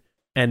in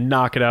and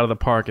knock it out of the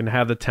park and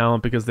have the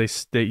talent because they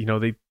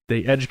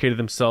educated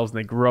themselves and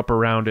they grew up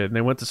around it and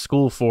they went to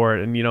school for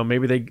it, and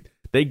maybe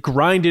they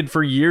grinded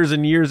for years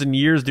and years and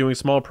years doing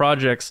small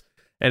projects,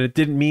 and it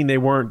didn't mean they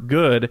weren't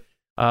good,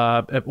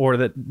 or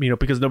that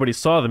because nobody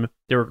saw them,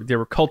 they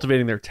were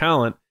cultivating their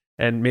talent,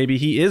 and maybe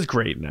he is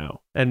great now,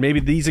 and maybe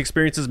these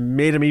experiences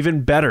made him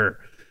even better.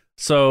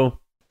 So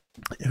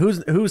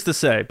who's to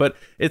say? But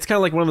it's kind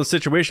of like one of those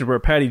situations where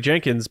Patty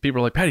Jenkins, people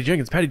are like, Patty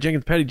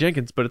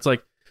Jenkins, but it's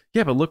like,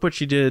 yeah, but look what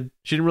she did.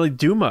 She didn't really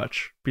do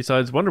much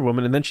besides Wonder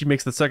Woman, and then she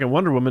makes the second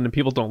Wonder Woman and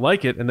people don't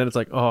like it, and then it's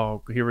like,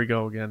 oh, here we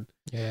go again.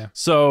 Yeah.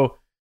 So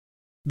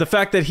the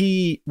fact that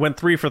he went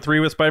 3 for 3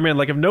 with Spider-Man,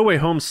 like if No Way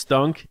Home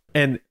stunk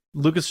and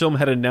Lucasfilm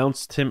had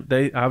announced him,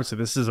 obviously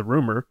this is a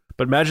rumor,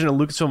 but imagine if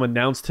Lucasfilm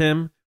announced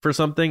him for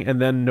something and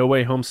then No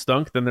Way Home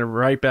stunk, then they're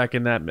right back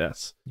in that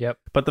mess. Yep.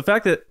 But the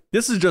fact that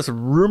this is just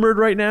rumored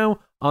right now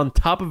on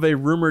top of a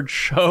rumored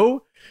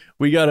show,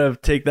 we got to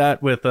take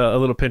that with a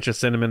little pinch of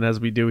cinnamon, as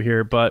we do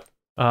here. But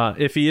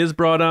if he is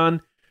brought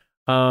on,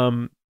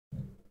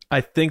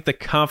 I think the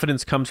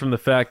confidence comes from the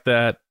fact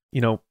that,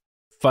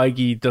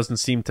 Feige doesn't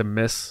seem to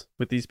miss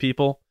with these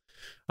people.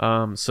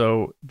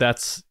 So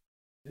it's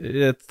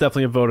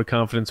definitely a vote of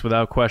confidence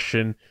without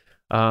question.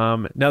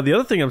 Now, the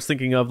other thing I was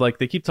thinking of, like,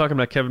 they keep talking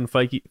about Kevin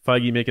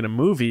Feige making a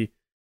movie.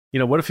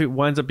 What if it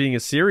winds up being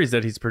a series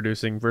that he's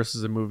producing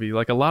versus a movie?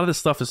 Like, a lot of this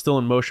stuff is still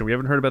in motion. We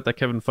haven't heard about that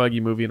Kevin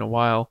Feige movie in a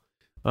while.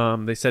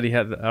 They said he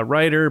had a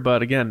writer,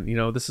 but again,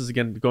 this is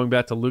going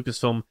back to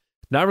Lucasfilm,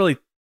 not really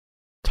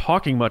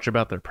talking much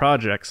about their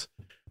projects.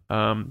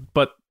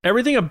 But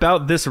everything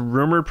about this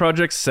rumored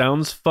project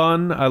sounds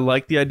fun. I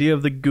like the idea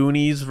of the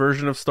Goonies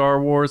version of Star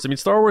Wars. I mean,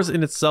 Star Wars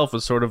in itself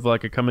is sort of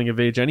like a coming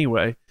of age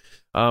anyway.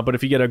 But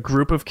if you get a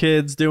group of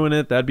kids doing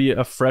it, that'd be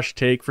a fresh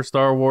take for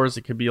Star Wars.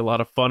 It could be a lot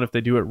of fun if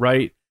they do it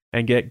right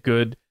and get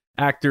good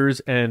actors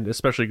and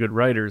especially good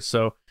writers.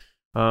 So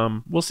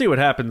we'll see what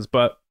happens,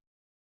 but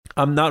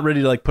I'm not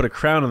ready to put a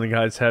crown on the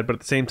guy's head, but at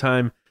the same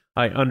time,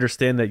 I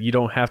understand that you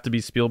don't have to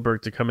be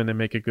Spielberg to come in and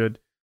make a good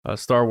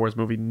Star Wars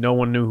movie. No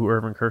one knew who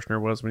Irvin Kershner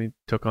was when he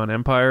took on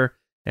Empire,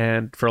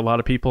 and for a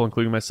lot of people,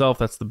 including myself,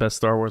 that's the best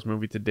Star Wars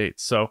movie to date.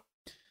 So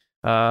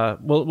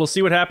we'll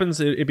see what happens.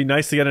 It'd be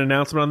nice to get an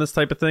announcement on this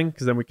type of thing,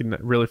 because then we can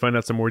really find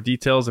out some more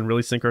details and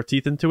really sink our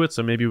teeth into it.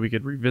 So maybe we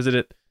could revisit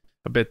it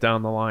a bit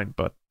down the line,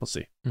 but we'll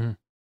see. Mm-hmm.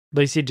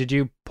 Lacey, did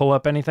you pull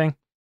up anything?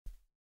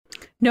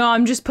 No,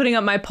 I'm just putting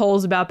up my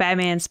polls about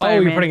Batman and Spider-Man.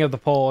 Oh, you're putting up the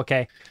poll.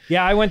 Okay.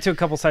 Yeah, I went to a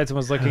couple sites and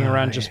was looking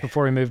around just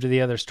before we moved to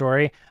the other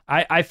story.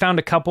 I found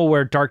a couple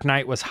where Dark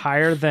Knight was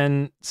higher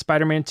than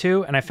Spider-Man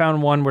 2, and I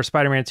found one where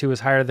Spider-Man 2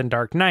 was higher than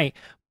Dark Knight.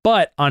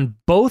 But on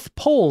both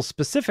polls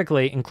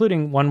specifically,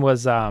 including one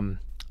was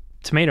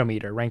tomato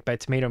meter, ranked by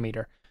tomato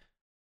meter.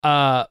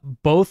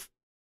 Both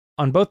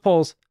on both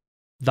polls,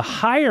 the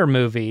higher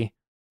movie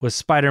was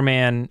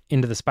Spider-Man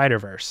Into the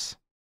Spider-Verse.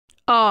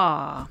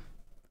 Oh,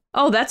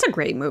 that's a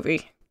great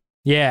movie.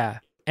 Yeah.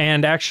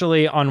 And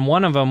actually on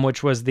one of them,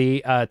 which was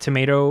the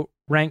tomato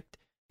ranked,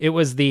 it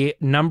was the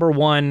number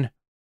 1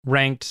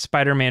 ranked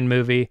Spider-Man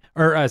movie,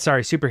 or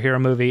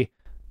superhero movie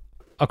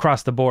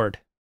across the board.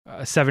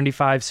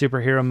 75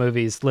 superhero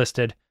movies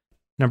listed.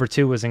 Number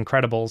 2 was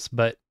Incredibles,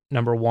 but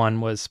number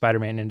 1 was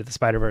Spider-Man Into the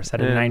Spider-Verse,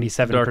 had a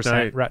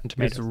 97% Rotten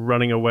Tomatoes. It's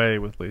running away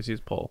with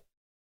Lacey's poll.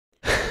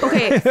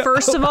 Okay,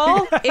 first of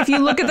all, if you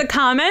look at the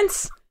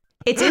comments,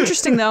 it's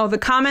interesting though. The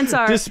comments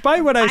are,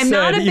 despite what I'm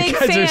not a you big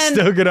guys are fan.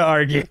 still gonna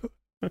argue.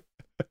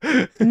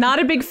 Not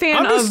a big fan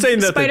I'm of just saying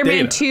that the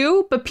Spider-Man data.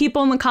 2, but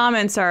people in the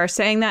comments are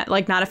saying that,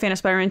 like, not a fan of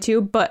Spider-Man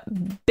 2, but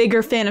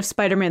bigger fan of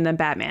Spider-Man than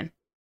Batman.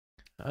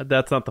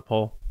 That's not the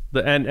poll.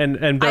 And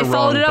they're I followed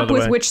wrong, it by up the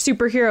with way. which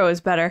superhero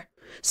is better.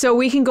 So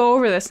we can go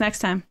over this next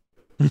time.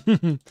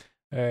 All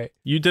right.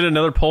 You did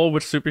another poll.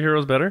 Which superhero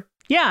is better?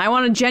 Yeah, I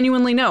want to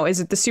genuinely know. Is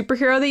it the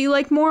superhero that you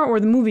like more or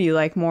the movie you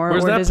like more?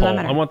 Where's or that does it poll? not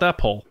matter? I want that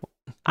poll.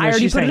 I No,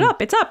 already she's put it saying-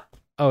 up. It's up.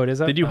 Oh, it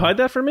is up? Did you Oh. hide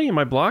that from me? Am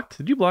I blocked?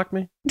 Did you block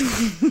me?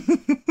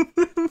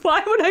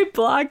 Why would I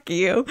block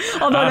you?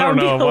 Although I that don't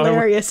would be know. Why would-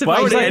 hilarious if why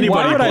I would did. anybody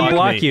Why would I block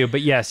block me? you?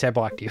 But yes, I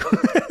blocked you.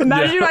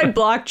 Imagine I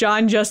block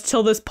John just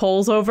till this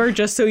poll's over,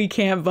 just so he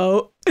can't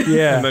vote.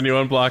 Yeah. And then you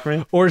unblock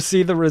me? Or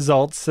see the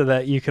results so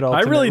that you could I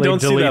ultimately really don't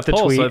see delete that the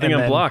poll, tweet so I think and I'm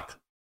then blocked.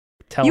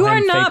 tell You him are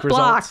fake not results.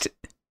 blocked.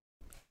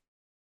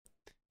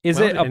 Is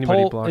Why it would a anybody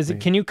poll? block Is it? me?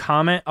 Can you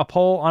comment a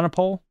poll on a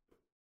poll?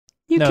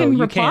 You No, can you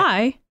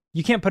reply.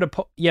 You can't put a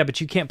poll. Yeah,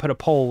 but you can't put a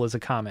poll as a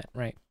comment,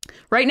 right?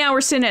 Right now,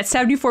 we're sitting at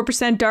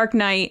 74% Dark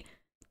Knight,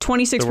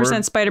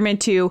 26% Spider-Man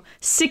 2,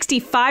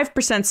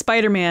 65%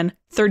 Spider-Man,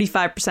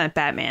 35%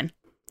 Batman.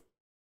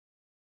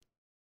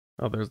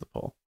 Oh, there's the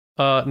poll.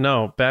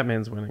 No,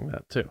 Batman's winning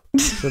that too.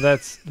 So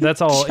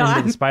that's all John.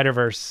 Into the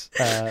Spider-Verse.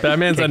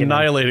 Batman's taken on.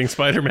 annihilating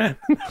Spider-Man.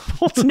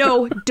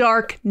 No,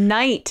 Dark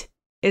Knight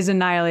is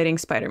annihilating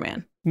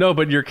Spider-Man. No,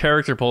 but your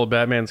character poll,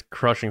 Batman's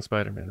crushing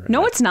Spider-Man right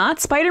No, now. it's not.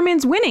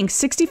 Spider-Man's winning,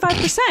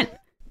 65%.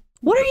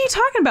 What are you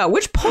talking about?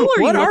 Which poll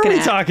are What you are looking we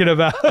at? talking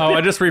about? Oh,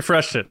 I just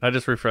refreshed it. Hold on,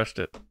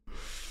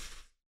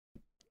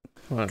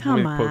 let Come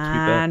me quote tweet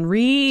that. on,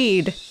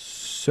 read.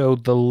 So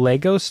the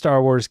Lego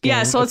Star Wars game.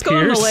 Yeah, so let's go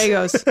on to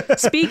Legos.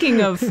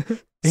 Speaking of Yeah.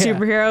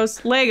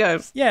 superheroes,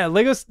 Legos. Yeah,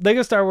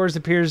 Lego Star Wars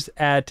appears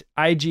at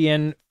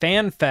IGN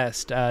Fan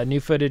Fest. New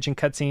footage and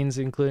cutscenes,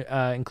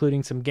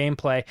 including some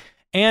gameplay,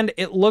 and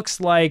it looks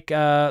like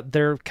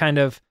they're kind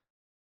of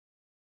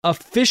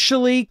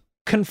officially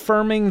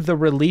confirming the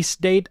release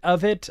date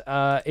of it.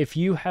 If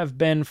you have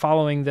been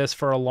following this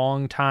for a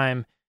long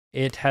time,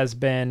 it has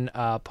been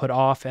put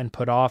off and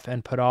put off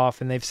and put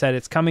off, and they've said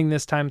it's coming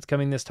this time,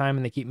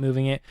 and they keep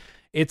moving it.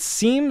 It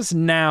seems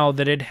now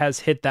that it has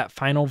hit that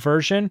final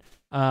version.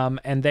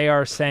 And they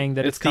are saying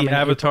that It's it's coming. the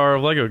avatar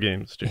of Lego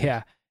games, dude.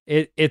 Yeah,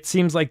 it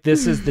seems like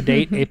this is the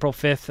date, April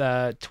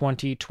 5th,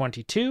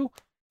 2022,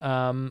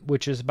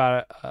 which is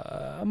about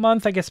a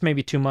month, I guess,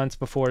 maybe 2 months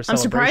before I'm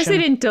Celebration. surprised they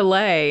didn't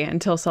delay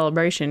until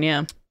Celebration,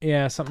 yeah.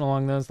 Yeah, something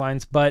along those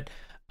lines. But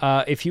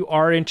if you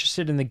are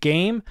interested in the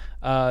game,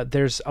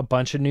 there's a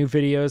bunch of new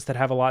videos that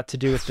have a lot to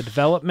do with the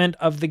development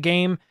of the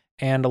game.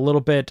 And a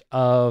little bit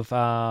of,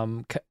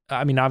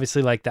 I mean,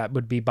 obviously, like that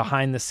would be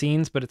behind the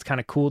scenes, but it's kind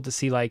of cool to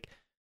see like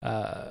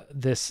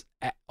this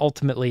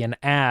ultimately an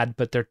ad,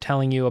 but they're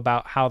telling you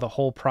about how the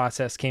whole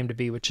process came to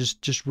be, which is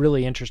just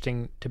really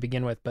interesting to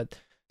begin with. But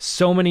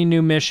so many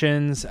new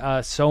missions,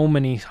 so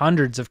many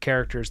hundreds of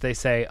characters, they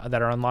say,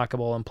 that are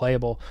unlockable and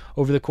playable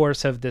over the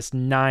course of this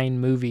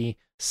 9-movie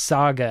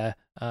saga.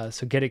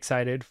 So get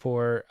excited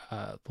for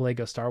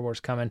Lego Star Wars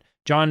coming.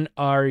 John,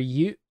 are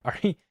you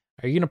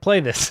gonna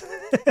play this?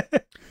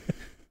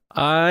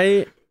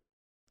 I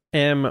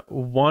am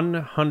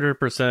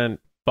 100%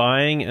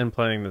 buying and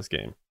playing this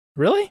game.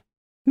 Really?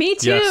 Me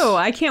too. Yes.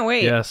 I can't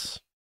wait.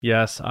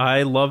 Yes.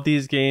 I love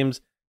these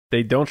games.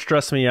 They don't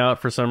stress me out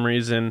for some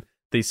reason.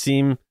 They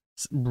seem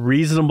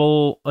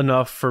reasonable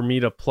enough for me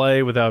to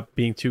play without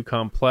being too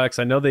complex.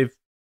 I know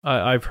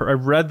I've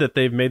read that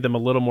they've made them a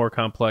little more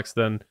complex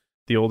than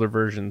the older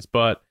versions,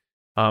 but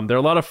they're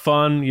a lot of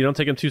fun. You don't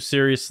take them too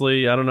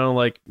seriously. I don't know,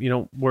 like, you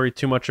don't worry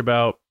too much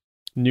about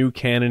new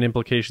canon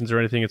implications or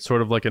anything. It's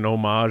sort of like an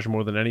homage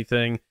more than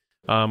anything.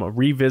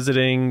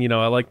 Revisiting,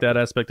 I like that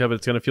aspect of it.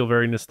 It's going to feel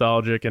very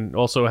nostalgic and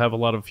also have a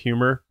lot of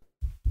humor.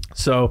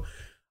 So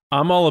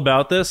I'm all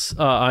about this.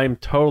 I'm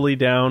totally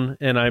down,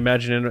 and I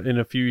imagine in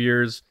a few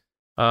years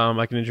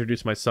I can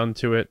introduce my son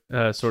to it,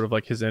 sort of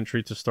like his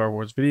entry to Star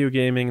Wars video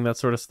gaming and that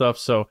sort of stuff.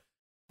 So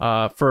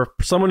for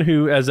someone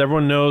who, as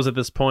everyone knows at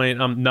this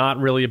point, I'm not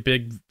really a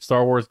big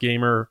Star Wars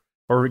gamer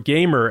or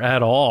gamer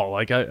at all.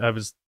 Like I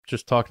was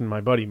just talking to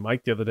my buddy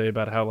Mike the other day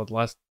about how the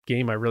last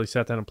game I really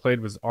sat down and played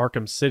was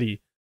Arkham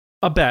City,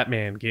 a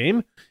Batman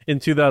game in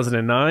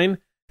 2009.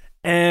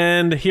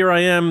 And here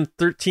I am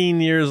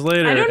 13 years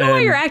later. I don't know why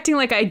and you're acting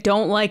like I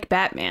don't like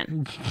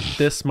Batman.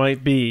 This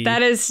might be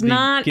That is the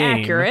not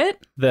game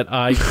accurate. that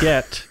I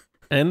get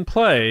and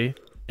play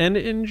and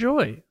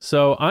enjoy.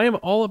 So I am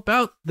all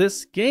about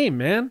this game,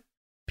 man.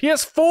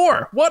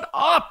 PS4. What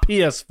up,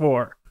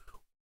 PS4?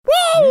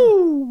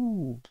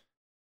 Woo!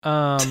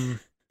 I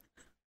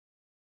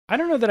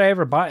don't know that I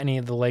ever bought any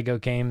of the Lego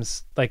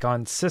games like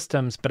on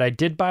systems, but I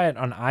did buy it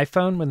on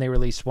iPhone when they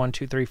released 1,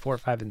 2, 3, 4,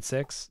 5, and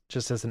 6,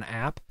 just as an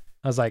app.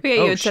 I was like, Yeah,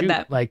 you oh had said shoot,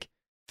 that. like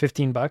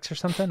 $15 or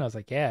something. I was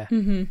like, yeah.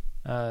 Mm-hmm.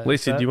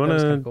 Lacey, so do you that want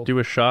was to kinda cool. do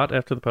a shot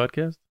after the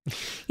podcast?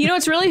 You know,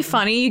 it's really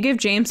funny. You give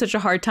James such a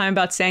hard time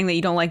about saying that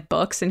you don't like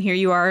books, and here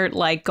you are,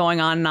 like,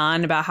 going on and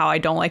on about how I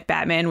don't like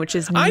Batman, which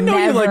is I know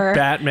you like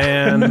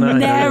Batman. I know you like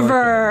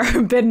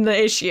never been the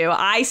issue.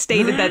 I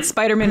stated that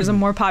Spider-Man is a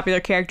more popular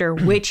character,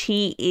 which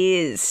he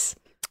is.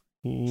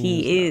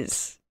 He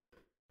is.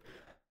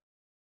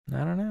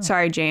 I don't know.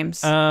 Sorry, James.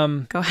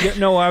 Go ahead.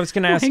 No, I was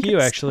going to ask Lego you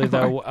actually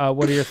Star though.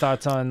 What are your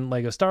thoughts on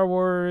Lego Star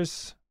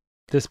Wars?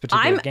 This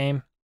particular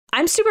game.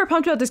 I'm super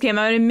pumped about this game.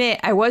 I would admit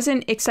I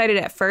wasn't excited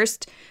at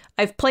first.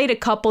 I've played a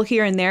couple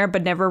here and there,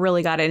 but never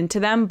really got into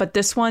them. But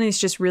this one is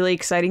just really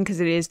exciting because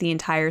it is the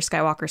entire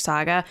Skywalker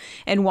saga.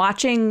 And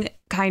watching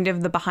kind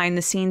of the behind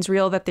the scenes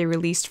reel that they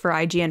released for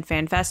IGN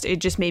FanFest, it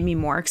just made me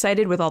more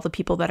excited with all the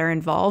people that are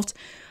involved.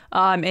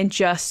 And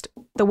just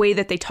the way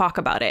that they talk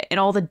about it and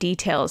all the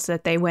details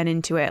that they went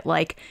into it.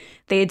 Like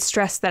they had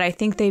stressed that I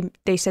think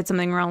they said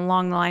something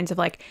along the lines of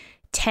like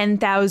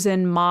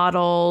 10,000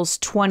 models,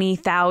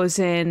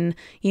 20,000,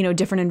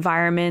 different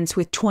environments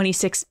with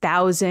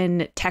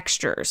 26,000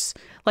 textures.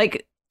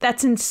 Like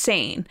that's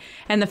insane.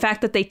 And the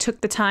fact that they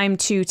took the time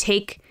to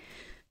take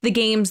the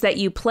games that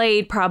you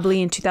played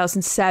probably in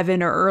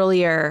 2007 or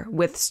earlier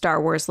with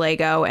Star Wars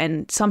Lego,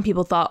 and some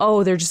people thought,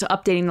 oh, they're just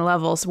updating the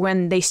levels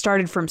when they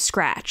started from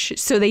scratch.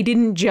 So they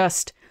didn't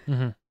just,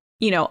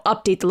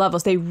 update the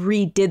levels. They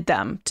redid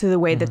them to the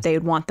way that they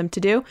would want them to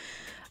do.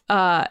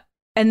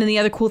 And then the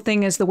other cool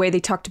thing is the way they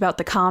talked about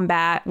the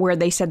combat, where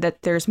they said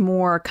that there's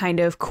more kind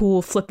of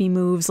cool flippy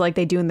moves like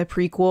they do in the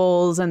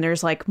prequels, and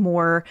there's like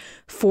more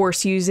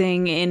force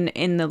using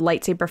in the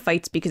lightsaber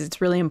fights because it's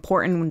really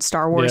important when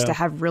Star Wars to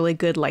have really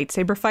good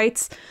lightsaber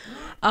fights.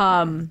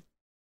 And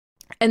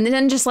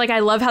then just like I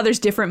love how there's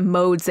different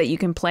modes that you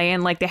can play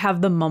in. Like they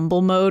have the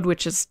mumble mode,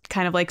 which is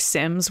kind of like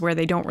Sims where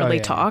they don't really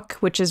talk,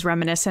 which is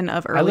reminiscent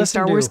of early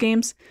Star Wars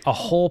games. A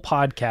whole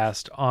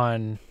podcast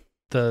on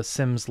the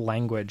Sims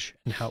language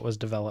and how it was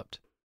developed.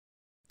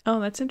 Oh,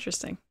 that's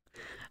interesting.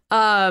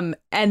 And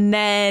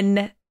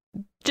then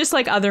just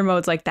like other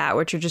modes like that,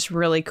 which are just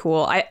really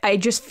cool. I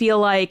just feel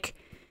like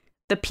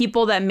the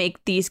people that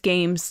make these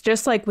games,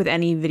 just like with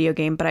any video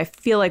game, but I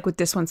feel like with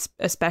this one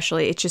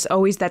especially, it's just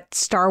always that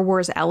Star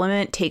Wars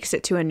element takes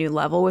it to a new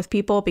level with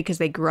people because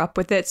they grew up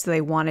with it. So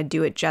they want to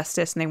do it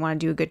justice and they want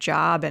to do a good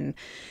job and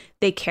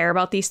they care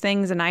about these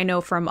things. And I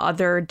know from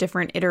other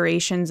different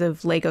iterations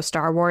of Lego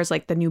Star Wars,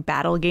 like the new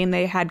battle game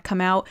they had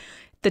come out,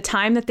 the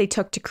time that they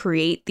took to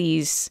create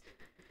these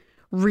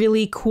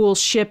really cool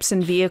ships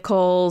and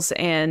vehicles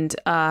and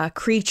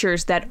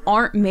creatures that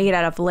aren't made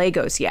out of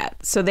Legos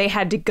yet. So they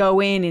had to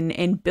go in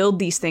and build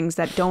these things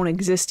that don't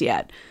exist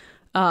yet.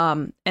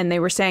 And they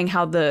were saying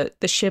how the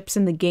ships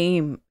in the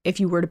game, if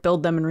you were to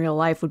build them in real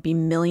life, would be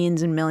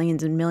millions and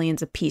millions and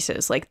millions of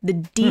pieces. Like the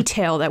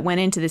detail that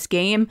went into this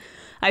game,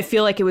 I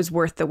feel like it was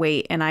worth the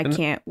wait, and I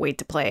can't wait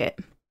to play it.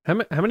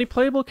 How many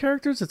playable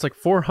characters? It's like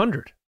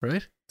 400,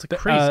 right? It's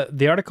like crazy.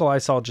 The article I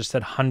saw just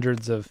said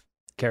hundreds of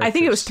characters. I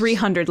think it was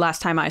 300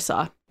 last time I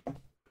saw.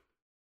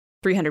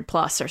 300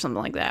 plus or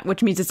something like that,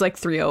 which means it's like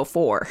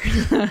 304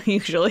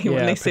 usually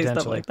when they say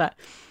stuff like that.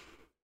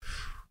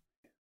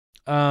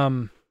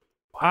 I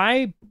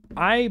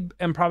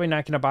am probably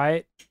not going to buy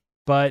it,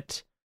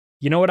 but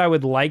you know what I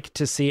would like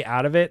to see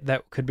out of it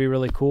that could be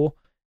really cool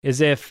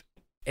is if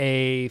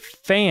a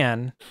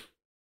fan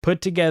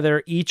put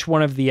together each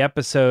one of the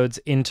episodes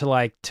into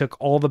like took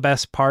all the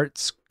best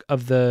parts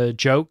of the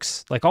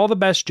jokes, like all the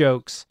best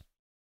jokes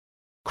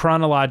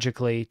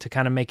chronologically to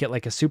kind of make it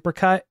like a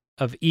supercut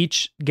of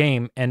each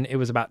game, and it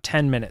was about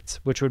 10 minutes,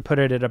 which would put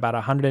it at about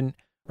 100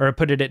 or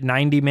put it at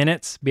 90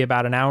 minutes, be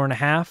about an hour and a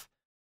half.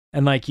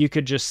 And like you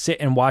could just sit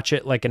and watch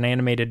it like an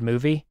animated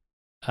movie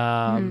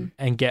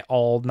and get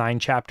all 9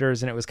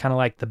 chapters. And it was kind of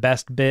like the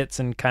best bits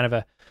and kind of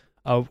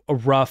a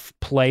rough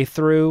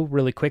playthrough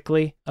really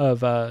quickly of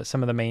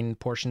some of the main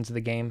portions of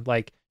the game.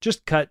 Like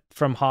just cut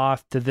from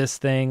Hoth to this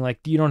thing. Like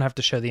you don't have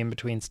to show the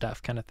in-between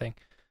stuff kind of thing.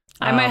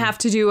 I might have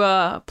to do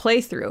a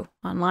playthrough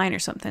online or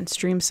something.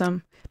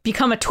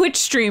 Become a Twitch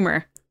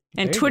streamer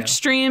and Twitch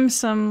stream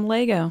some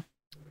Lego.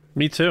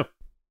 Me too.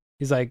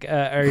 He's like,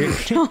 are you...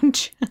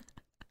 Don't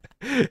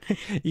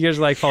You guys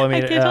like follow me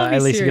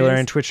at Lacey Giller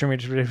and Twitch streamer.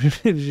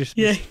 Just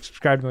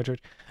subscribe to my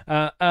Twitch.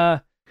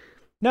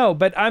 No,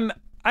 but I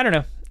don't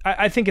know.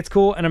 I think it's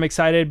cool and I'm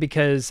excited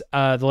because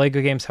the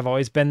Lego games have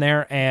always been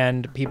there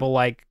and people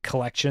like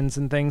collections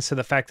and things. So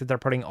the fact that they're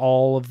putting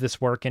all of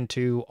this work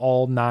into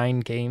all 9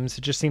 games,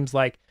 it just seems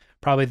like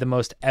probably the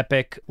most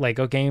epic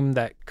Lego game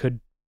that could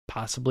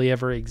possibly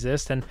ever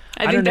exist. And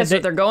I think that's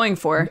what they're going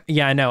for.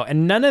 Yeah, I know.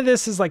 And none of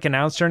this is like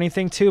announced or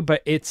anything too,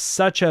 but it's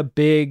such a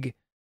big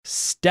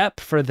step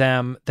for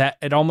them that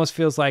it almost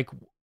feels like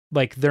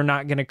they're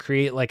not going to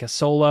create like a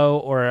Solo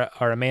or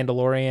a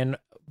Mandalorian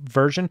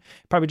version.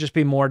 Probably just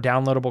be more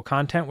downloadable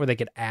content where they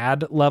could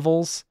add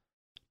levels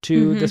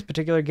to this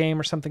particular game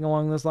or something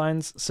along those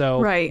lines.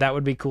 So that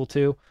would be cool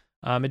too.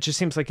 It just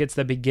seems like it's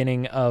the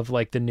beginning of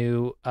like the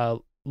new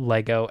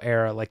Lego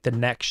era, like the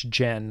next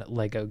gen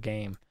Lego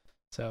game.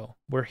 So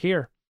we're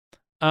here.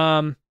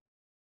 A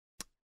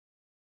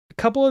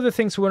couple other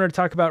things we wanted to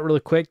talk about really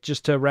quick,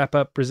 just to wrap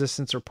up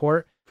Resistance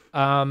Report,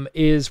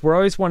 is we're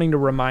always wanting to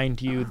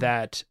remind you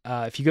that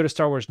if you go to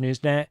Star Wars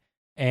Newsnet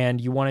and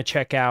you want to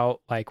check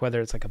out like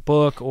whether it's like a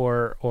book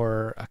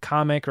or a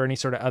comic or any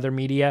sort of other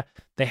media,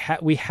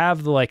 we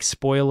have the like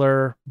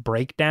spoiler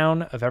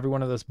breakdown of every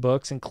one of those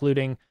books,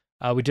 including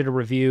we did a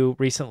review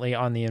recently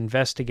on the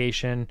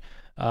investigation,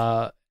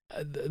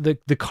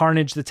 the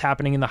carnage that's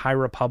happening in the High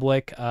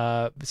Republic,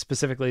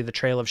 specifically the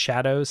Trail of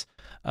Shadows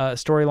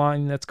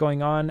storyline that's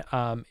going on.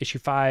 Issue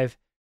 5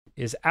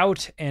 is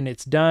out and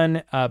it's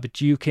done, but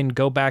you can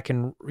go back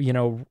and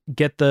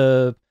get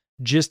the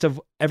gist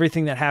of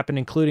everything that happened,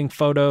 including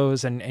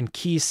photos and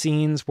key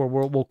scenes where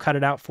we'll cut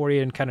it out for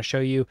you and kind of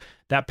show you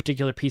that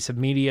particular piece of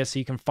media, so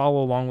you can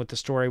follow along with the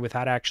story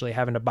without actually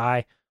having to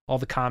buy all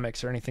the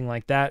comics or anything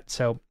like that.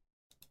 So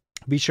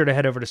be sure to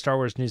head over to Star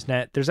Wars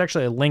Newsnet. There's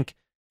actually a link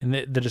in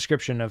the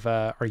description of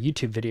our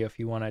YouTube video if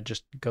you want to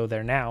just go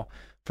there now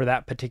for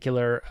that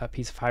particular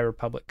piece of High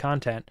Republic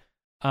content.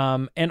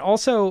 And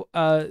also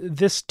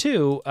this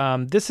too,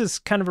 this is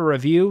kind of a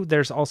review.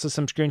 There's also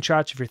some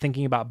screenshots if you're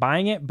thinking about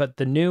buying it, but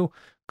the new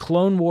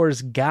Clone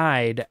Wars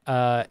guide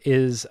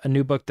is a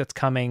new book that's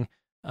coming.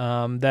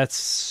 That's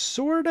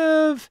sort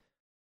of,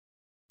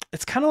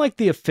 it's kind of like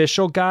the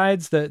official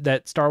guides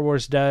that Star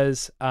Wars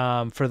does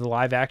for the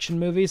live action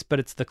movies,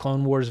 but it's the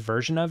Clone Wars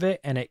version of it,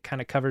 and it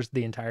kind of covers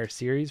the entire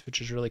series,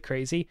 which is really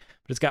crazy.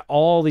 But it's got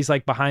all these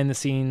like behind the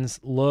scenes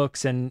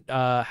looks and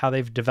how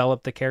they've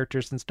developed the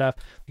characters and stuff.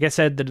 Like I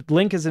said, the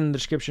link is in the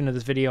description of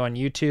this video on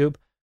YouTube,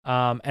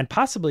 and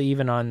possibly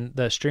even on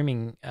the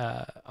streaming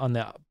on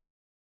the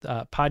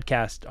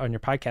podcast, on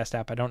your podcast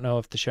app. I don't know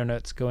if the show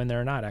notes go in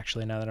there or not,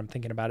 actually, now that I'm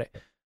thinking about it.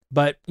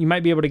 But you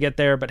might be able to get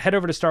there. But head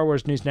over to Star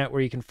Wars Newsnet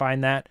where you can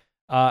find that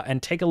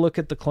and take a look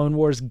at the Clone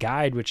Wars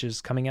guide, which is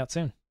coming out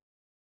soon.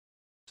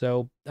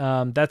 So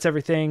that's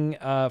everything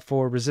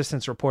for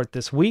Resistance Report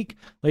this week.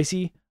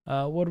 Lacey,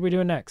 what are we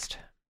doing next?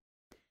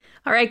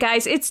 All right,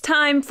 guys, it's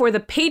time for the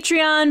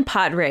Patreon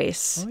pod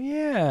race. Oh,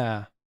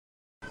 yeah.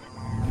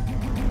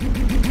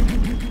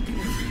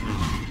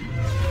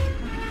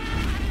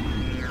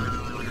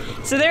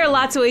 So there are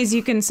lots of ways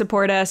you can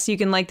support us. You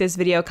can like this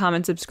video,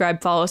 comment, subscribe,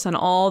 follow us on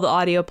all the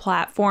audio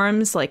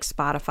platforms like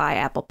Spotify,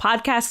 Apple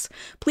Podcasts.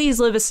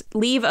 Please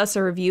leave us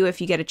a review if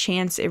you get a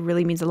chance. It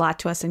really means a lot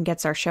to us and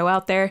gets our show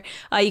out there.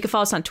 You can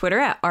follow us on Twitter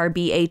at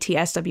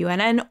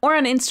RBATSWNN or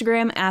on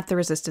Instagram at The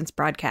Resistance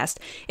Broadcast.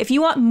 If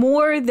you want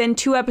more than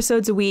 2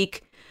 episodes a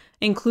week,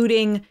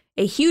 including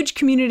a huge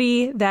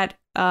community that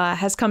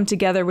has come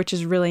together, which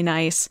is really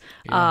nice.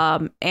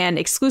 Yeah. And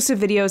exclusive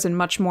videos and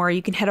much more.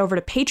 You can head over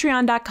to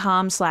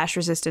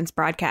patreon.com/resistance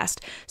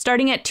broadcast.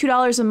 Starting at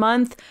 $2 a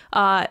month,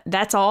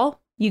 that's all.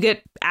 You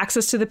get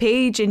access to the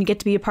page and you get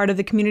to be a part of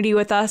the community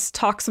with us,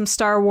 talk some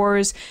Star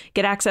Wars,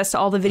 get access to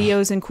all the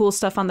videos and cool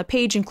stuff on the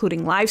page,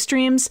 including live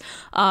streams.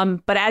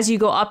 But as you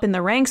go up in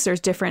the ranks, there's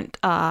different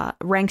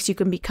ranks you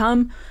can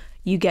become.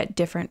 You get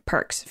different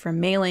perks, from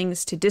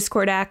mailings to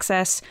Discord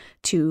access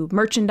to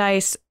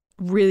merchandise.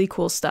 Really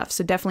cool stuff.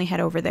 So definitely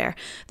head over there.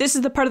 This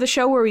is the part of the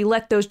show where we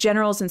let those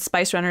generals and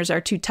spice runners, our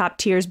 2 top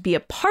tiers, be a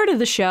part of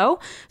the show.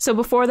 So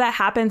before that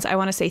happens, I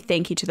want to say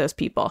thank you to those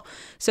people.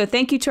 So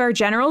thank you to our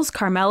generals: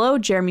 Carmelo,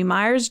 Jeremy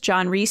Myers,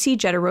 John Reese,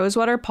 Jetta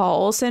Rosewater,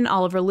 Paul Olson,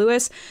 Oliver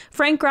Lewis,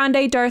 Frank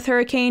Grande, Darth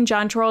Hurricane,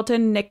 John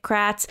Charlton, Nick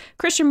Kratz,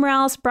 Christian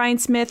Morales, Brian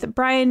Smith,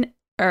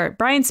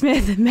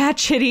 Matt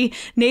Chitty,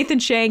 Nathan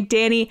Shank,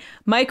 Danny,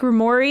 Mike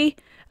Ramori,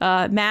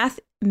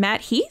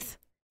 Matt Heath.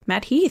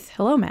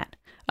 Hello, Matt.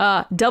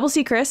 Double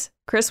C Chris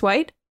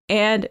White,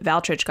 and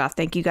Val Trichkoff.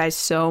 Thank you guys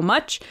so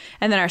much.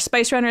 And then our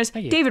Spice Runners: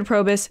 David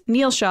Probus,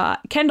 Neil Shaw,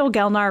 Kendall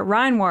Gelnar,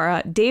 Ryan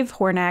Wara, Dave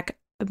Hornack,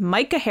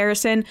 Micah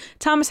Harrison,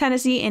 Thomas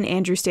Hennessy, and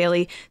Andrew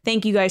Staley.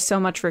 Thank you guys so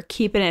much for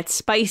keeping it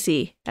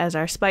spicy as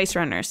our Spice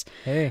Runners.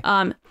 Hey.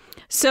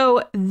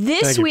 So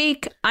this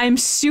week, I'm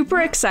super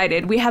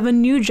excited. We have a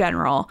new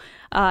general,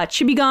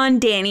 Chibigon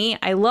Danny.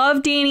 I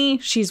love Danny.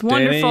 She's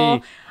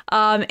wonderful.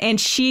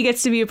 And she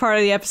gets to be a part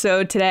of the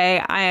episode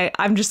today.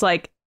 I'm just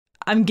like,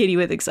 I'm giddy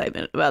with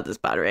excitement about this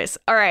pod race.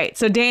 All right.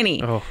 So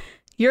Danny,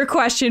 your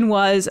question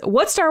was,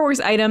 what Star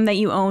Wars item that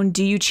you own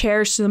do you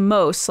cherish the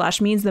most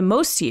 / means the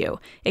most to you?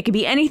 It could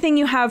be anything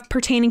you have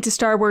pertaining to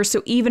Star Wars.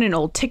 So even an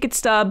old ticket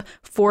stub,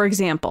 for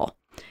example.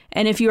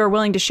 And if you are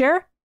willing to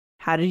share,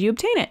 how did you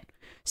obtain it?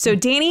 So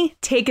Danny,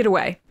 take it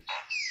away.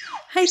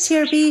 Hi,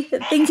 TRB.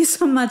 Thank you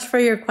so much for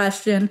your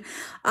question.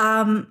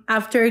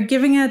 After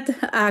giving it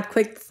a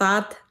quick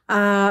thought,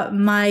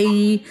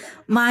 my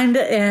mind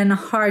and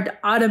heart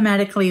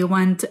automatically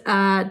went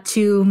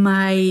to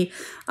my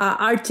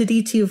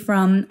R2D2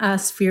 from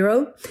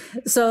Sphero.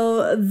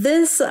 So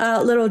this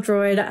little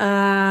droid,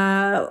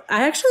 I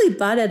actually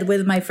bought it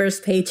with my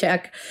first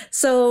paycheck.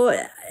 So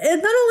it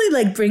not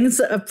only like brings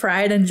a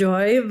pride and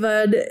joy,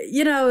 but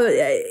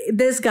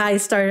this guy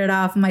started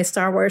off my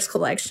Star Wars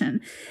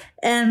collection.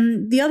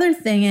 And the other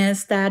thing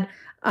is that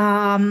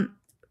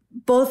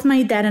both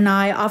my dad and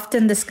I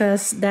often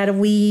discuss that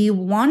we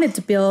wanted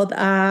to build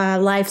a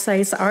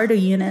life-size Ardo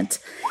unit.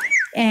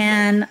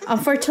 And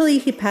unfortunately,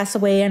 he passed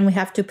away and we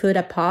have to put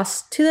a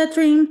pause to that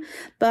dream.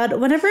 But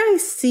whenever I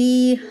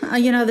see,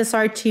 this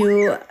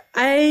R2,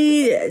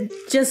 I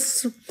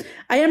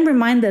am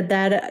reminded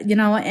that,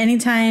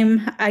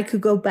 anytime I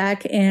could go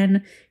back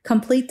and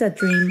complete that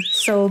dream.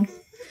 So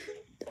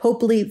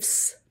hope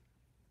lives.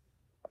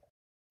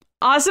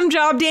 Awesome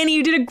job, Danny.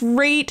 You did a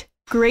great,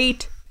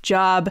 great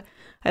job.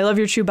 I love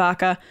your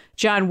Chewbacca.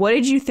 John, what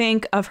did you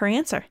think of her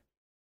answer?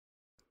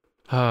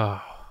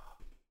 That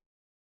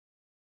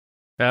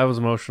was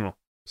emotional.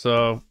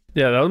 So,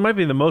 yeah, that might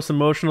be the most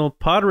emotional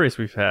pod race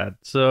we've had.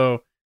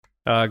 So,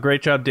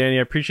 great job, Danny.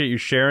 I appreciate you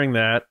sharing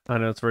that. I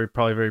know it's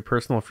probably very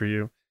personal for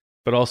you,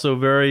 but also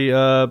very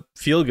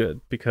feel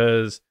good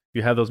because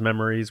you have those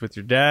memories with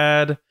your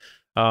dad.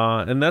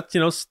 And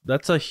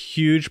that's a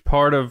huge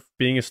part of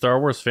being a Star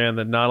Wars fan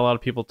that not a lot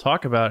of people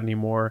talk about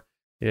anymore,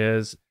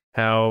 is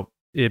how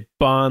it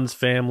bonds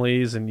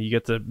families and you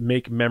get to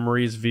make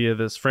memories via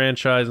this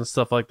franchise and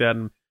stuff like that.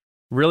 And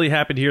really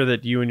happy to hear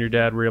that you and your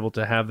dad were able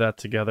to have that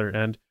together.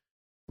 And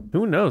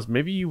who knows,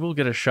 maybe you will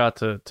get a shot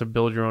to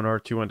build your own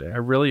R2 one day. I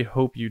really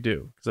hope you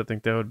do, because I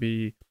think that would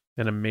be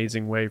an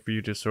amazing way for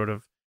you to sort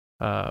of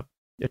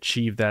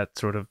achieve that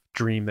sort of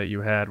dream that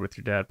you had with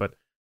your dad. But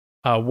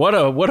what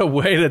a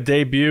way to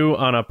debut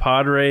on a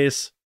pod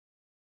race.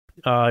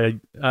 I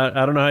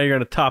don't know how you're going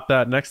to top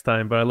that next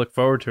time, but I look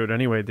forward to it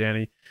anyway,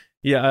 Danny.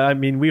 Yeah, I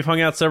mean, we've hung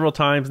out several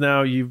times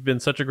now. You've been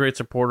such a great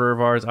supporter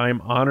of ours. I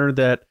am honored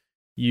that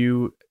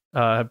you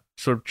have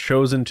sort of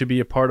chosen to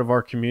be a part of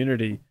our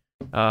community,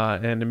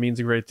 and it means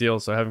a great deal.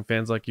 So having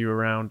fans like you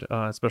around,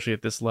 especially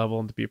at this level,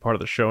 and to be a part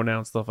of the show now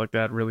and stuff like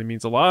that really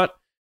means a lot.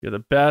 You're the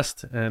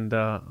best, and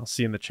I'll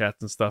see you in the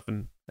chats and stuff,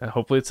 and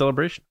hopefully it's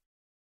Celebration.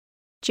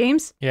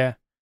 James? Yeah.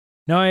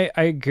 No, I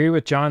agree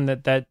with John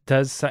that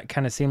does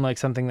kind of seem like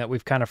something that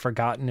we've kind of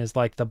forgotten, is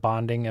like the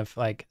bonding of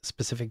like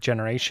specific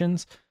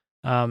generations.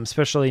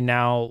 Especially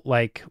now,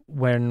 like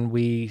when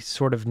we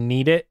sort of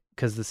need it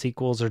because the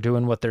sequels are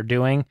doing what they're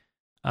doing.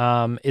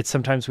 It's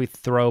sometimes we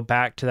throw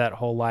back to that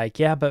whole like,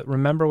 yeah, but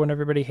remember when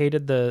everybody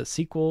hated the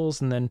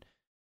sequels, and then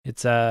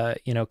it's kind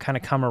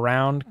of come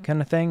around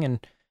kind of thing.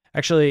 And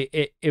actually,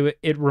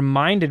 it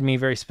reminded me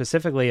very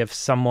specifically of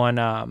someone,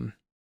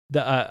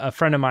 a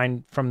friend of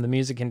mine from the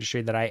music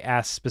industry that I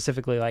asked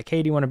specifically, like,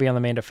 hey, do you want to be on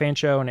the Mando Fan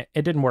Show? And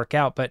it didn't work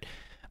out, but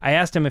I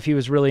asked him if he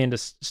was really into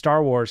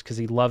Star Wars because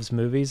he loves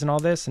movies and all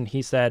this. And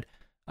he said,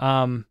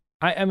 I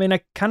mean, I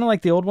kind of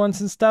like the old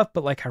ones and stuff,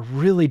 but like I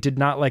really did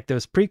not like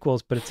those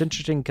prequels. But it's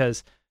interesting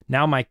because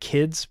now my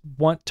kids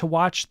want to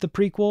watch the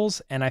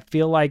prequels. And I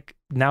feel like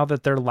now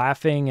that they're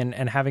laughing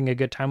and having a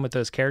good time with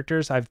those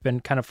characters, I've been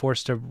kind of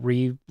forced to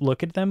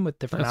re-look at them with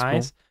different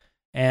eyes. Cool.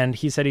 And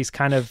he said he's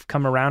kind of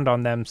come around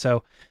on them.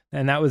 So,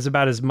 and that was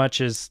about as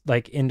much as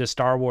like into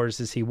Star Wars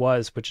as he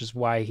was, which is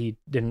why he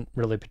didn't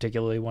really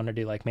particularly want to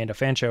do like Mando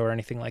Fan Show or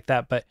anything like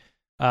that. But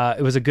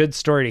it was a good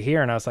story to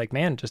hear. And I was like,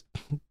 man, just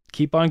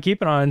keep on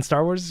keeping on.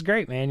 Star Wars is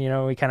great, man.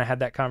 We kind of had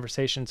that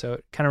conversation. So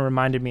it kind of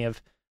reminded me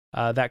of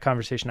that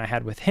conversation I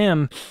had with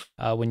him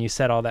when you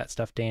said all that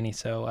stuff, Danny.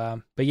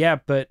 So,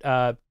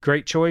 but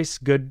great choice.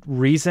 Good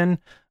reason.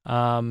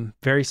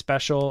 Very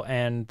special,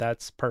 and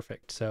that's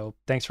perfect. So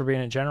thanks for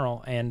being a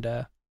general,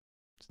 and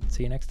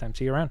see you next time.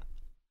 See you around.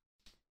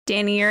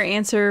 Danny, your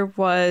answer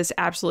was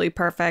absolutely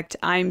perfect.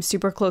 I'm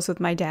super close with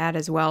my dad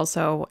as well,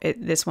 so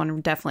this one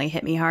definitely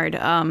hit me hard.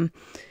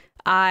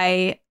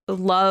 I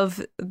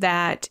love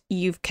that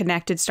you've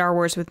connected Star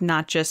Wars with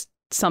not just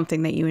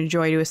something that you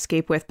enjoy to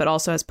escape with, but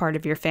also as part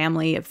of your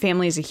family.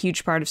 Family is a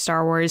huge part of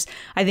Star Wars.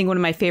 I think one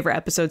of my favorite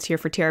episodes here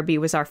for TRB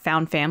was our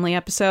Found Family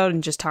episode,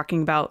 and just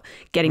talking about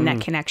getting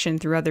that connection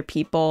through other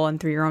people and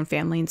through your own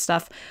family and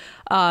stuff.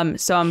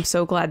 So I'm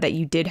so glad that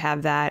you did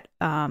have that.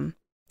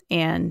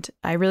 And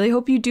I really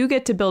hope you do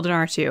get to build an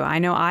R2. I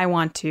know I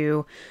want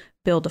to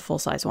build a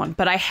full-size one,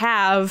 but I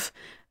have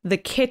the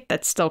kit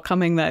that's still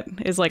coming that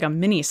is like a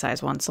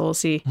mini-size one. So we'll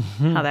see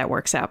how that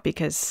works out,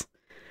 because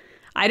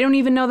I don't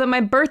even know that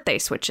my birthday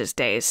switches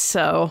days.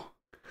 So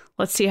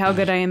let's see how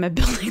good I am at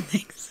building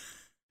things.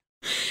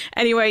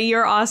 Anyway,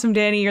 you're awesome,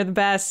 Danny. You're the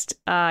best.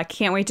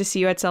 Can't wait to see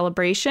you at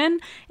Celebration.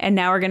 And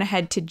now we're going to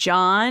head to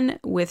John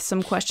with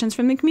some questions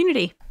from the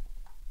community.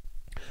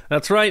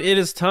 That's right. It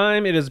is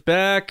time. It is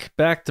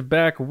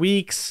back-to-back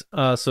weeks.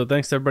 So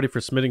thanks to everybody for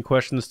submitting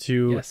questions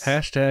to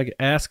hashtag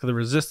Ask the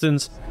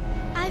Resistance.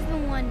 I've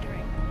been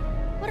wondering,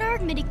 what are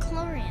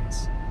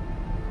midichlorians?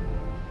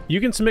 You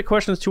can submit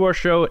questions to our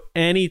show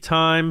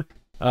anytime.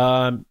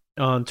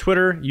 on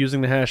Twitter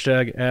using the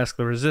hashtag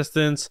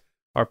AskTheResistance.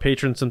 Our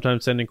patrons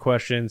sometimes send in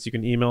questions. You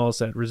can email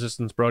us at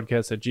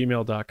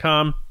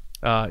resistancebroadcast@gmail.com,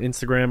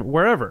 Instagram,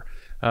 wherever.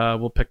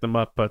 We'll pick them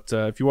up. But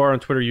if you are on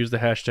Twitter, use the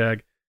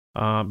hashtag,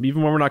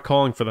 even when we're not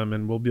calling for them,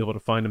 and we'll be able to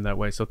find them that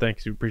way. So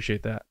thanks. We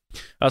appreciate that.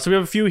 So we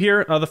have a few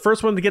here. The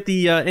first one to get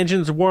the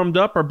engines warmed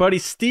up, our buddy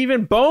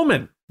Stephen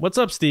Bowman. What's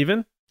up,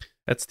 Stephen?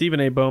 That's Stephen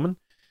A. Bowman.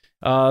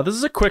 This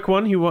is a quick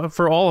one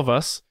for all of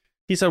us.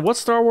 He said, what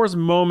Star Wars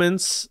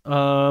moments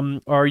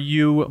are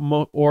you,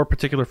 or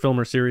particular film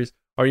or series,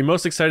 are you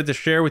most excited to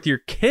share with your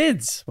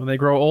kids when they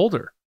grow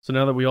older? So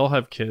now that we all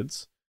have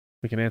kids,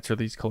 we can answer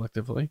these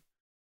collectively.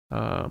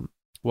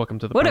 Welcome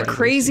to the What party, a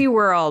crazy Lacey.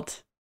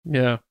 world.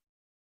 Yeah.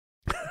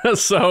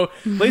 So,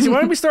 Lacey,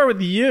 why don't we start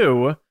with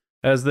you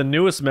as the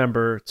newest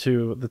member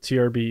to the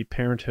TRB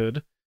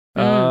Parenthood?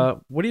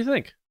 What do you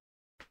think?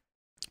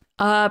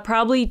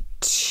 Probably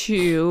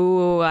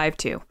two. I have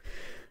two.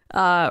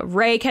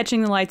 Rey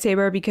catching the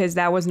lightsaber, because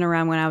that wasn't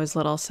around when I was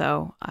little,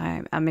 so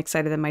I'm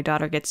excited that my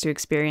daughter gets to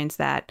experience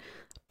that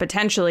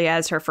potentially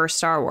as her first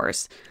Star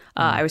Wars.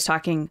 I was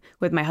talking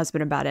with my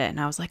husband about it, and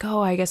I was like,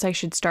 oh, I guess I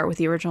should start with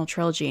the original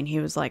trilogy, and he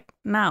was like,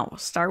 no,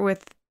 start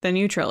with the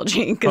new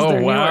trilogy, because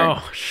they're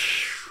newer.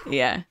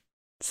 Yeah,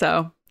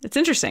 so it's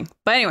interesting.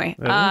 But anyway,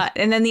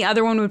 and then the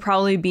other one would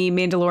probably be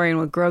Mandalorian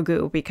with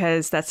Grogu,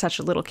 because that's such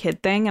a little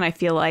kid thing, and I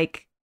feel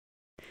like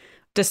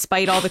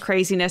despite all the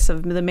craziness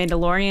of the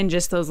Mandalorian,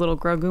 just those little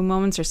Grogu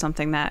moments are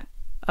something that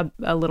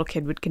a little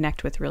kid would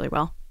connect with really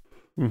well.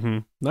 Mm-hmm.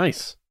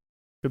 Nice.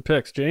 Good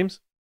picks.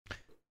 James?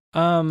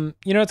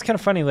 It's kind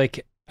of funny.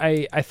 Like,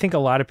 I think a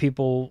lot of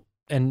people,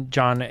 and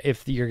John,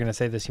 if you're going to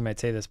say this, you might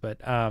say this, but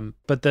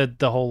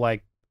the whole,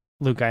 like,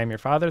 Luke, I am your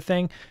father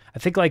thing, I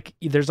think, like,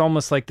 there's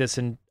almost like this,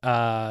 and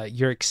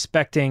you're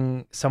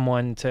expecting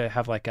someone to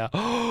have, like, a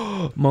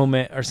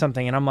moment or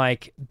something, and I'm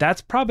like,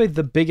 that's probably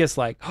the biggest,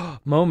 like,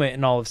 moment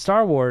in all of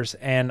Star Wars,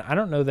 and I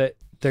don't know that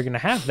they're gonna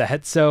have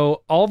that.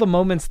 So all the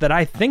moments that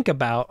I think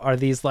about are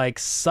these, like,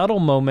 subtle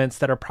moments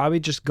that are probably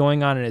just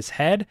going on in his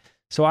head.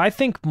 So I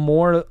think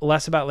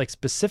less about, like,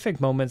 specific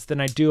moments than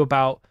I do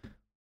about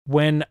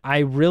when I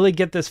really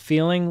get this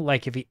feeling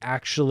like if he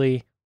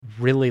actually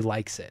really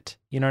likes it.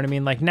 You know what I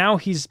mean? Like, now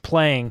he's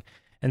playing,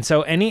 and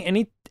so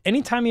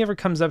anytime he ever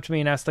comes up to me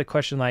and asks the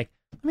question, like,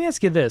 let me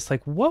ask you this,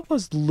 like, what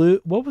was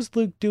Luke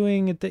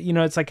doing at the,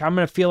 it's like, I'm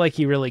gonna feel like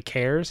he really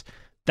cares.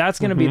 That's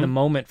gonna be the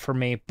moment for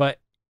me. But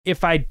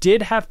if I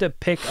did have to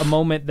pick a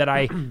moment that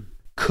I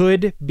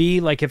could be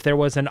like, if there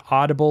was an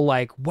audible,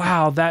 like,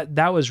 wow,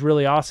 that was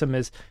really awesome,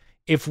 is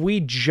if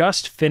we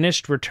just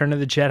finished Return of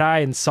the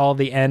Jedi and saw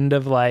the end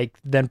of, like,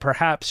 then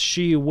perhaps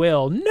she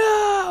will,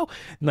 no,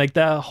 like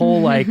the whole,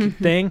 like,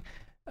 thing,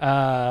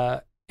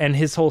 and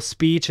his whole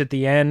speech at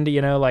the end,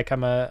 like,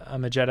 I'm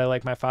a Jedi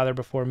like my father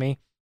before me.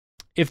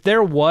 If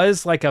there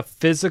was, like, a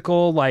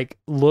physical, like,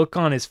 look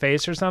on his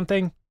face or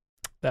something,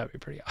 that would be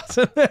pretty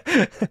awesome.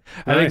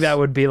 I think that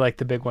would be, like,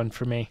 the big one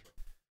for me.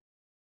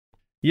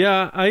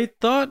 Yeah, I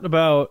thought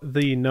about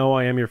the "No,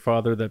 I am your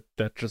father,"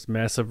 that just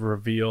massive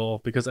reveal,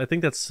 because I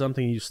think that's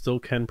something you still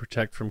can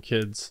protect from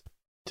kids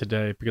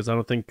today, because I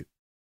don't think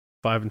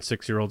 5 and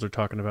 6 year olds are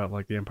talking about,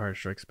 like, The Empire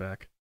Strikes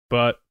Back.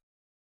 But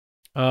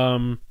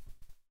I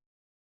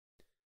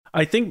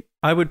think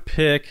I would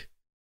pick,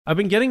 I've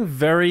been getting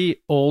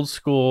very old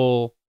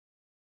school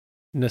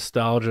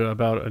nostalgia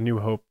about A New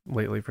Hope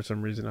lately for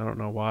some reason. I don't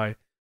know why.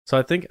 So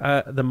I think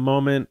the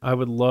moment I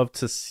would love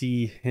to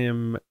see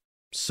him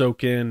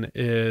soak in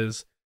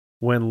is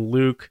when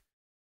Luke,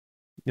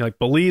 like,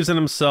 believes in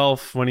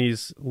himself when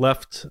he's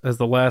left as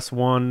the last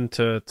one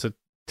to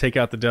take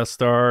out the Death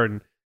Star,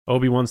 and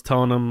Obi-Wan's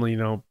telling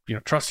him,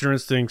 trust your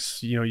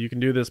instincts, you can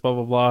do this, blah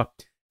blah blah,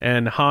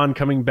 and Han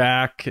coming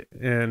back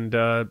and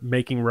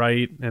making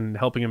right and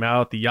helping him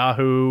out, the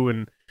Yahoo,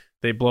 and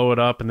they blow it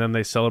up and then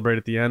they celebrate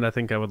at the end. I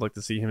think I would like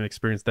to see him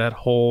experience that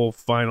whole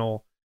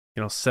final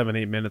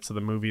 7-8 minutes of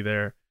the movie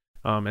there,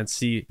 and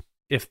see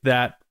if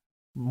that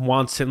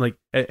wants him, like,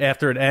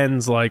 after it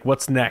ends, like,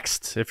 what's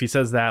next. If he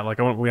says that, like,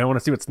 I want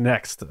to see what's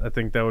next. I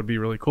think that would be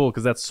really cool,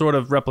 because that's sort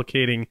of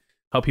replicating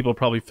how people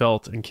probably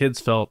felt and kids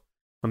felt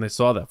when they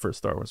saw that first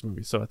Star Wars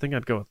movie. So I think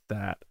I'd go with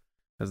that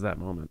as that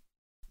moment.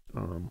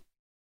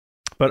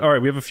 But all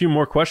right, we have a few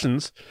more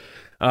questions.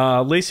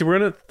 Lacey, we're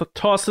gonna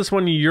toss this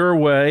one your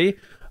way.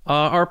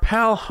 Our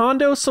pal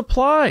Hondo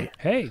Supply.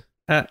 Hey,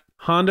 at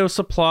Hondo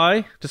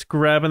Supply, just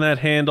grabbing that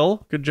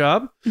handle. Good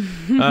job.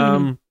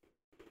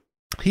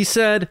 He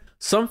said,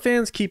 some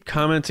fans keep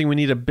commenting we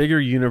need a bigger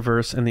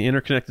universe and the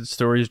interconnected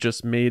stories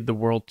just made the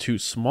world too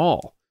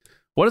small.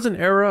 What is an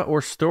era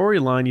or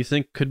storyline you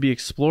think could be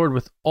explored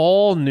with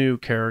all new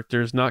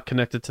characters not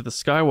connected to the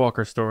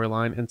Skywalker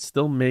storyline and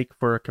still make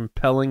for a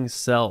compelling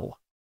sell?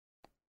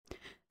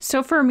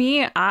 So for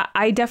me,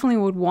 I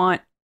definitely would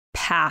want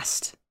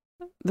past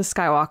the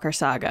Skywalker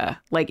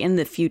saga, like in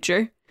the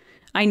future.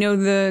 I know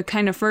the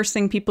kind of first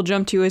thing people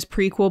jump to is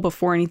prequel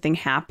before anything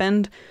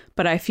happened,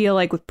 but I feel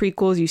like with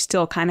prequels, you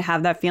still kind of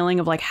have that feeling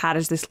of, like, how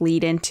does this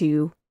lead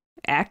into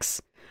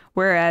X?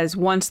 Whereas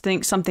once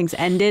something's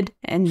ended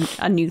and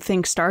a new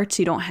thing starts,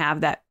 you don't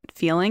have that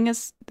feeling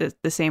as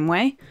the same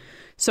way.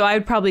 So I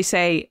would probably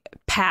say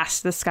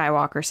past the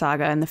Skywalker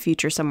saga and the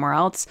future somewhere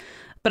else.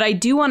 But I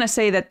do want to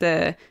say that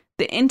the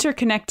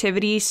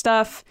interconnectivity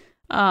stuff,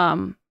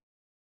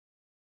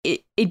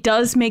 it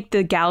does make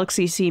the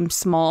galaxy seem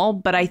small,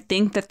 but I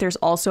think that there's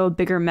also a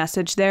bigger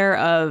message there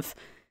of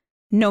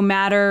no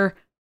matter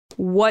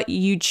what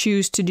you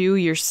choose to do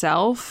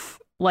yourself,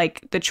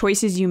 like the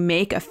choices you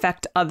make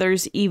affect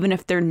others, even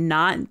if they're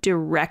not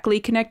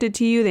directly connected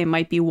to you. They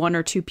might be one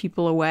or two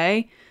people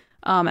away.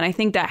 And I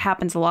think that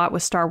happens a lot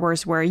with Star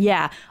Wars where,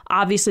 yeah,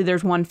 obviously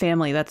there's one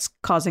family that's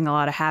causing a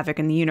lot of havoc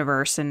in the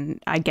universe.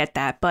 And I get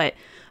that. But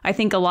I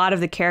think a lot of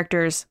the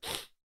characters,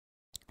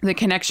 the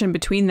connection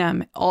between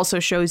them also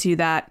shows you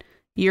that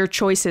your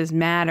choices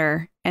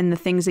matter and the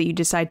things that you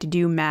decide to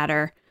do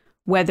matter,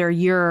 whether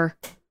you're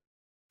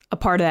a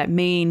part of that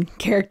main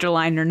character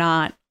line or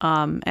not.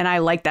 And I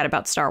like that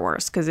about Star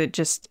Wars because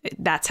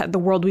that's how the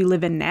world we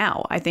live in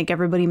now. I think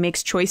everybody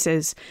makes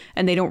choices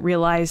and they don't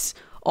realize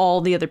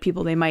all the other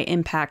people they might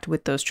impact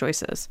with those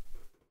choices.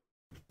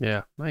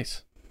 Yeah,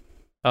 nice.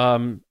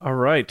 All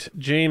right,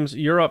 James,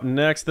 you're up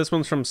next. This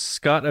one's from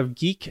Scott of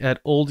Geek at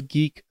Old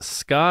Geek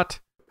Scott.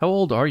 How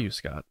old are you,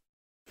 Scott?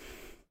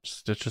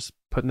 Just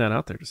putting that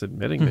out there, just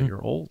admitting that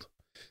you're old.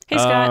 Hey,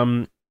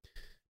 Scott.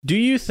 Do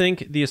you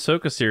think the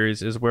Ahsoka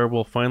series is where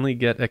we'll finally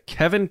get a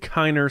Kevin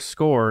Kiner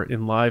score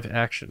in live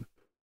action?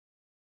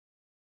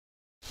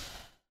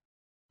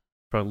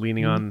 Probably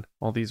leaning on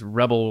all these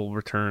Rebel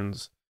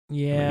returns.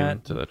 Yeah,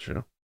 to that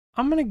show.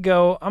 I'm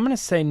gonna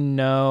say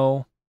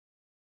no.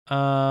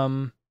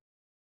 I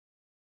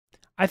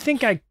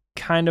think I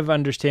kind of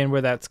understand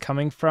where that's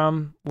coming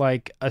from.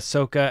 Like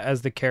Ahsoka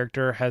as the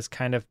character has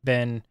kind of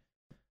been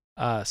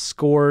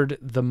scored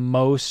the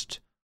most,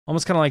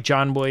 almost kind of like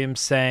John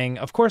Williams saying,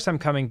 of course I'm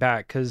coming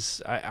back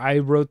because I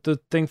wrote the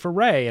thing for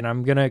Rey and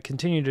I'm gonna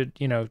continue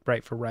to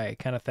write for Rey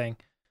kind of thing.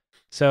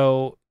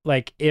 So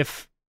like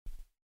if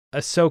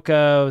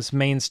Ahsoka's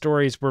main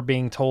stories were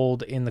being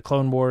told in the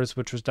Clone Wars,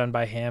 which was done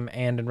by him,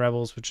 and in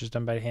Rebels, which was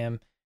done by him,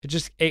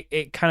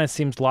 it kind of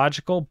seems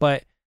logical.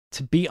 But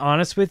to be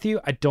honest with you,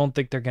 I don't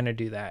think they're going to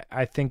do that.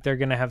 I think they're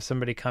going to have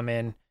somebody come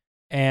in,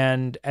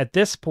 and at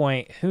this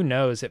point, who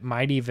knows? It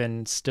might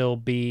even still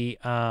be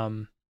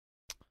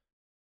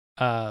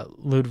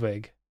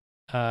Ludwig.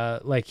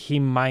 Like he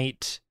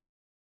might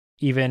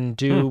even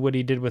do what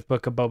he did with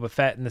Book of Boba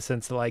Fett in the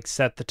sense of like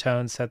set the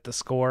tone, set the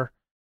score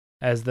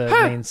as the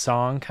main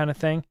song kind of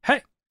thing.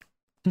 Hey,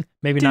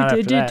 maybe not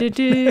after that.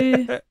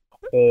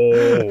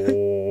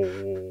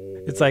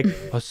 It's like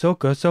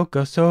Ahsoka,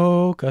 Ahsoka,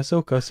 Ahsoka,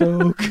 Ahsoka,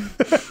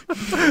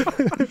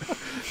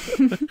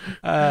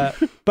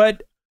 Ahsoka.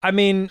 But I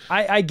mean,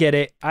 I get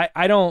it.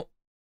 I don't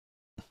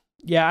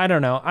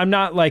know. I'm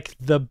not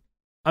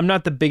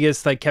the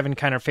biggest like Kevin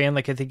Kiner fan.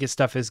 Like I think his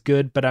stuff is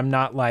good, but I'm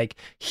not like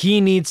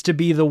he needs to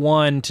be the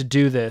one to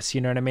do this.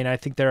 You know what I mean? I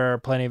think there are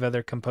plenty of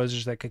other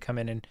composers that could come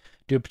in and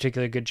do a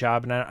particularly good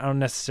job, and I don't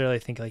necessarily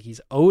think like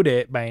he's owed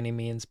it by any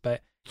means.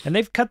 And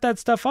they've cut that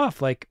stuff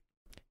off. Like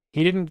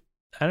he didn't.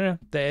 I don't know.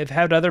 They've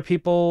had other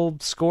people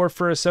score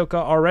for Ahsoka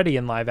already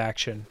in live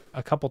action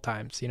a couple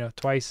times.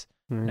 Twice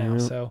now.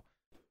 So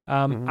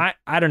I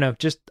don't know.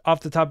 Just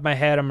off the top of my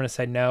head, I'm gonna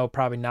say no,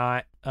 probably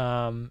not.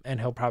 And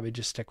he'll probably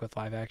just stick with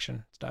live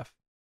action stuff.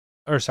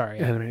 Or sorry,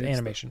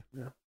 animation.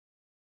 Yeah.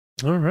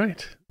 All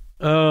right.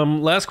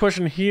 Last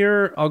question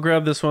here. I'll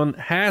grab this one.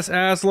 Has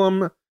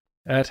Aslam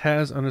at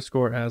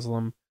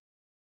 @has_Aslam.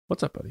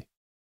 What's up, buddy?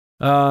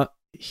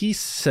 He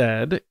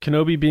said,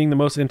 Kenobi being the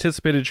most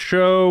anticipated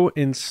show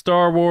in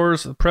Star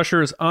Wars, the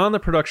pressure is on the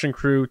production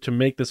crew to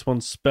make this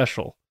one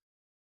special.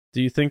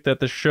 Do you think that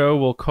the show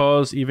will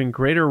cause even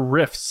greater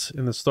rifts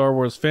in the Star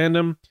Wars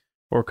fandom,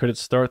 or could it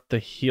start the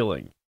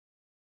healing?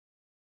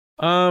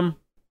 I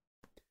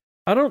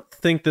don't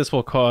think this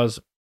will cause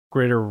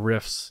greater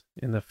rifts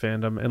in the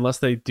fandom unless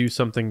they do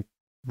something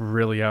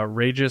really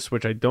outrageous,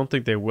 which I don't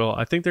think they will.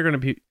 I think they're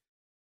going to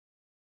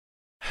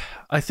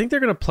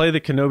play the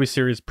Kenobi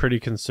series pretty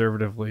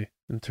conservatively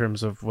in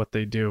terms of what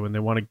they do, and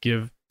they're going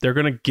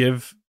to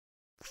give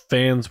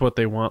fans what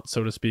they want,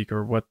 so to speak,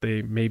 or what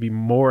they maybe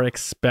more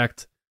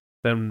expect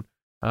than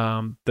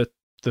the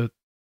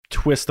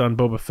twist on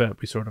Boba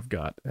Fett we sort of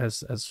got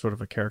as sort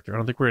of a character. I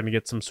don't think we're going to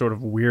get some sort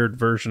of weird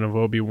version of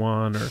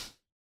Obi-Wan or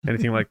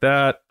anything like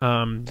that.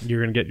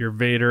 You're going to get your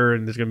Vader,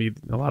 and there's going to be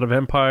a lot of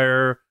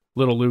Empire,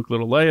 little Luke,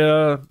 little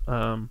Leia,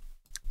 some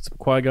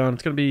Qui-Gon.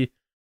 It's going to be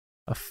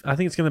I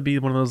think it's going to be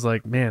one of those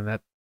like, man,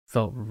 that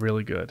felt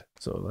really good.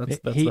 So that's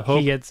the hope.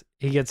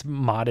 He gets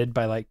modded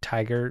by like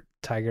Tiger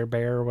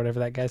Bear or whatever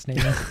that guy's name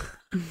is.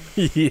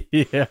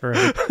 Yeah,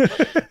 right.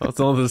 It's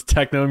all this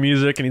techno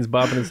music and he's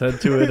bobbing his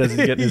head to it as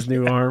he's getting his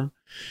new arm.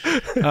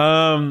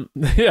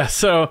 Yeah,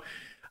 so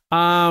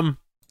and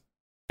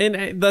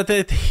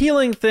the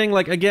healing thing,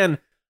 like again,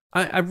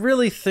 I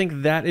really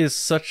think that is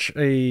such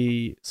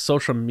a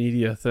social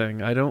media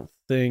thing. I don't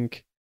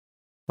think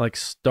like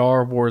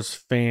Star Wars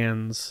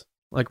fans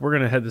like we're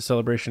gonna head to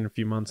Celebration in a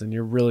few months,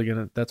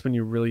 and that's when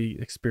you really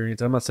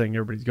experience. I'm not saying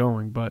everybody's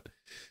going, but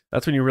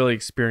that's when you really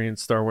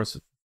experience Star Wars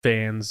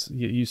fans.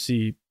 You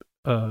see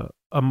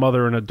a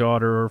mother and a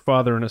daughter, or a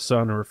father and a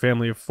son, or a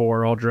family of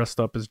 4 all dressed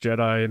up as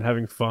Jedi and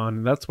having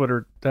fun. And that's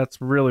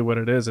really what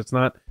it is. It's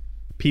not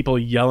people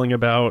yelling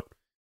about,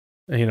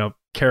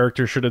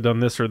 characters should have done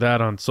this or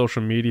that on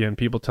social media and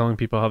people telling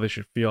people how they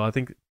should feel. I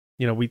think,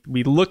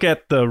 we look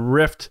at the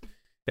rift.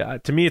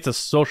 To me, it's a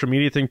social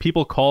media thing.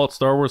 People call it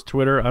Star Wars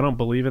Twitter. I don't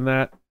believe in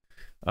that.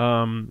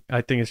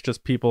 I think it's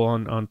just people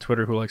on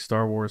Twitter who like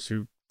Star Wars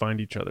who find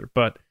each other.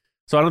 But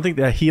so I don't think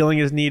that healing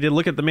is needed.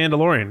 Look at The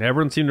Mandalorian.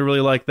 Everyone seemed to really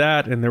like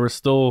that, and there were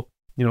still,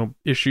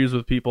 issues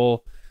with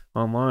people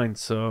online.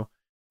 So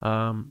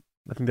I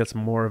think that's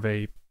more of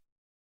a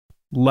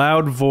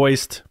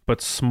loud-voiced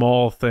but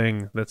small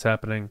thing that's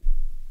happening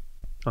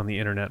on the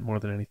internet more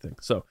than anything.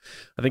 So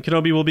I think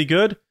Kenobi will be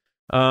good,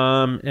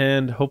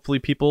 and hopefully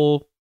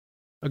people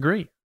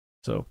agree.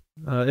 So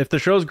if the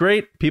show's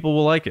great, people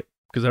will like it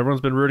because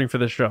everyone's been rooting for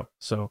this show.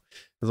 So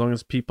as long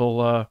as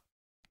people,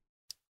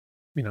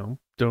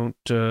 don't,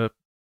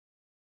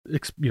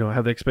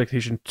 have the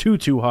expectation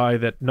too high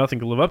that nothing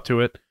can live up to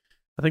it,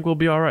 I think we'll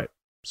be all right.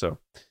 So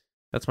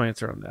that's my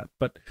answer on that.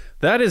 But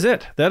that is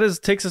it.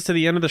 Takes us to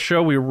the end of the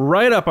show. We're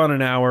right up on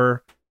an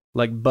hour,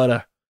 like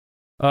butter.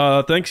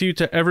 Thanks you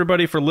to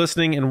everybody for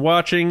listening and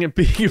watching and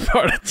being a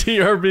part of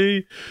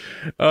TRB.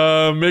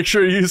 Make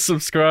sure you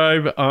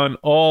subscribe on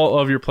all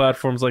of your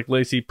platforms, like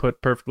Lacey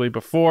put perfectly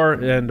before.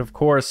 And of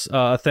course,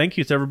 thank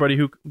you to everybody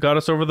who got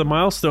us over the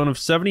milestone of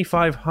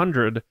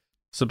 7,500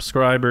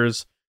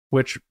 subscribers,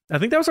 which I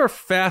think that was our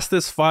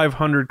fastest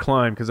 500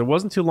 climb, because it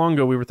wasn't too long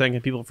ago we were thanking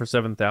people for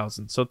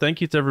 7,000. So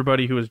thank you to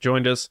everybody who has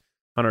joined us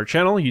on our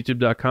channel,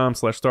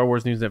 youtube.com/Star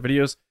Wars Newsnet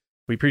videos.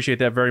 We appreciate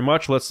that very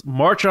much. Let's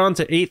march on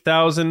to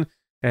 8,000.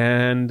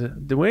 And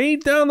the way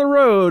down the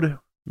road,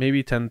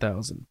 maybe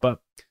 10,000.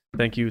 But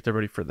thank you to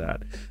everybody for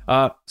that.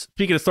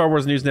 Speaking of Star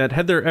Wars Newsnet,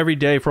 head there every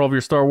day for all of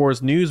your Star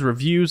Wars news,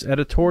 reviews,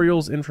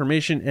 editorials,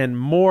 information, and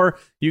more.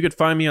 You could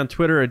find me on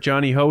Twitter at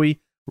Johnny Hoey,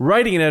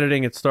 writing and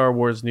editing at Star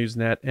Wars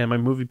Newsnet, and my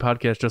movie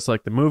podcast, Just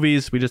Like the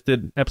Movies. We just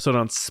did an episode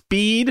on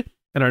Speed,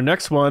 and our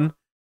next one,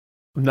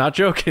 I'm not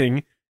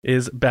joking,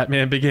 is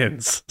Batman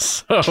Begins.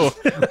 So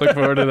look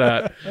forward to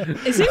that.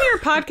 Isn't your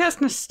podcast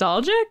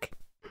nostalgic?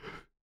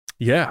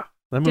 Yeah.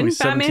 That movie's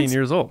 17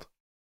 years old.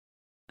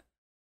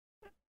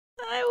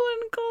 I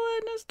wouldn't call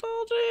it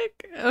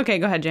nostalgic. Okay,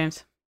 go ahead,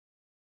 James.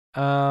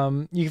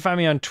 You can find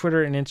me on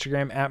Twitter and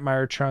Instagram at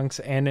Myra Trunks,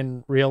 and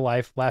in real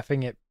life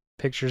laughing at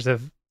pictures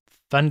of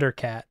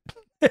Thundercat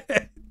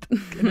and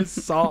his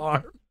saw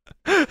arm.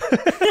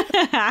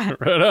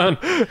 Right on.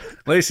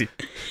 Lacey.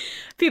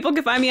 People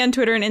can find me on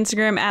Twitter and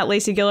Instagram at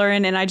Lacey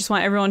Gillerin, and I just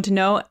want everyone to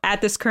know,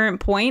 at this current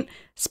point,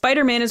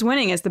 Spider-Man is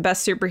winning as the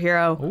best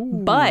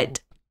superhero, but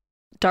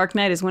Dark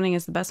Knight is winning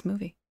as the best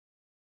movie.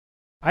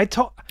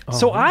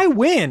 I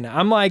win.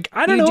 I'm like,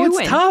 I don't know.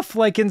 It's tough.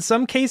 Like in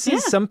some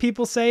cases, some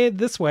people say it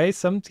this way.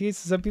 Some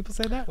cases, some people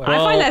say that way. I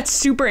find that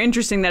super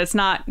interesting that it's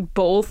not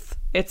both.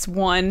 It's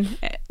one,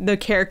 the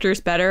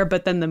character's better,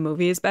 but then the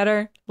movie is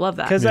better. Love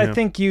that. Because I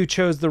think you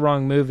chose the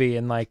wrong movie,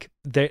 and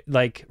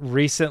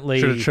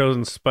recently should have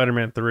chosen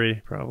Spider-Man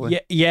 3,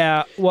 probably.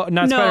 Yeah. Well,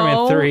 not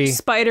Spider-Man 3.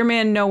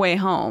 Spider-Man No Way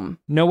Home.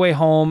 No Way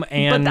Home,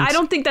 and but I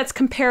don't think that's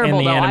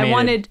comparable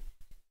though.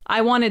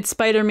 I wanted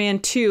Spider-Man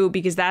 2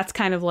 because that's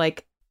kind of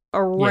like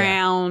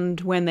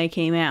around when they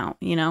came out,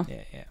 Yeah.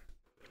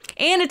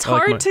 And it's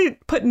hard to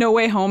put No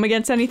Way Home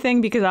against anything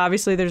because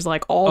obviously there's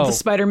like all the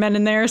Spider-Men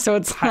in there, so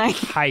it's like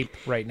hype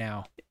right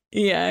now.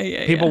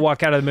 Yeah. People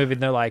walk out of the movie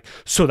and they're like,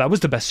 "So that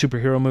was the best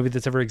superhero movie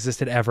that's ever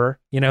existed ever."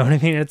 You know what I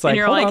mean? It's like, and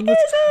you're like,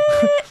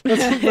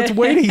 let's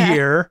wait a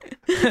year.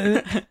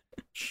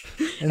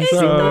 And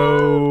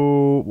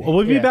so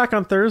we'll be back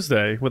on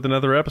Thursday with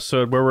another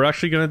episode where we're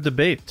actually going to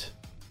debate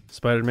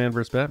Spider-Man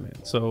versus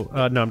Batman. So,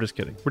 no, I'm just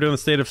kidding. We're doing the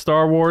State of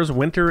Star Wars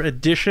Winter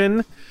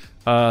Edition.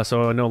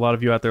 So I know a lot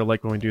of you out there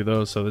like when we do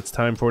those, so it's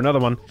time for another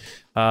one.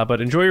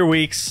 But enjoy your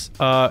weeks.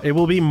 It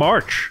will be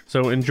March,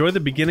 so enjoy the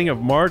beginning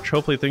of March.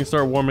 Hopefully things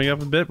start warming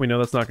up a bit. We know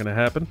that's not going to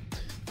happen.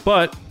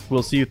 But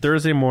we'll see you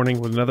Thursday morning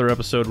with another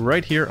episode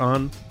right here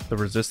on the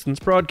Resistance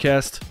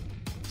Broadcast.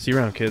 See you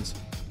around, kids.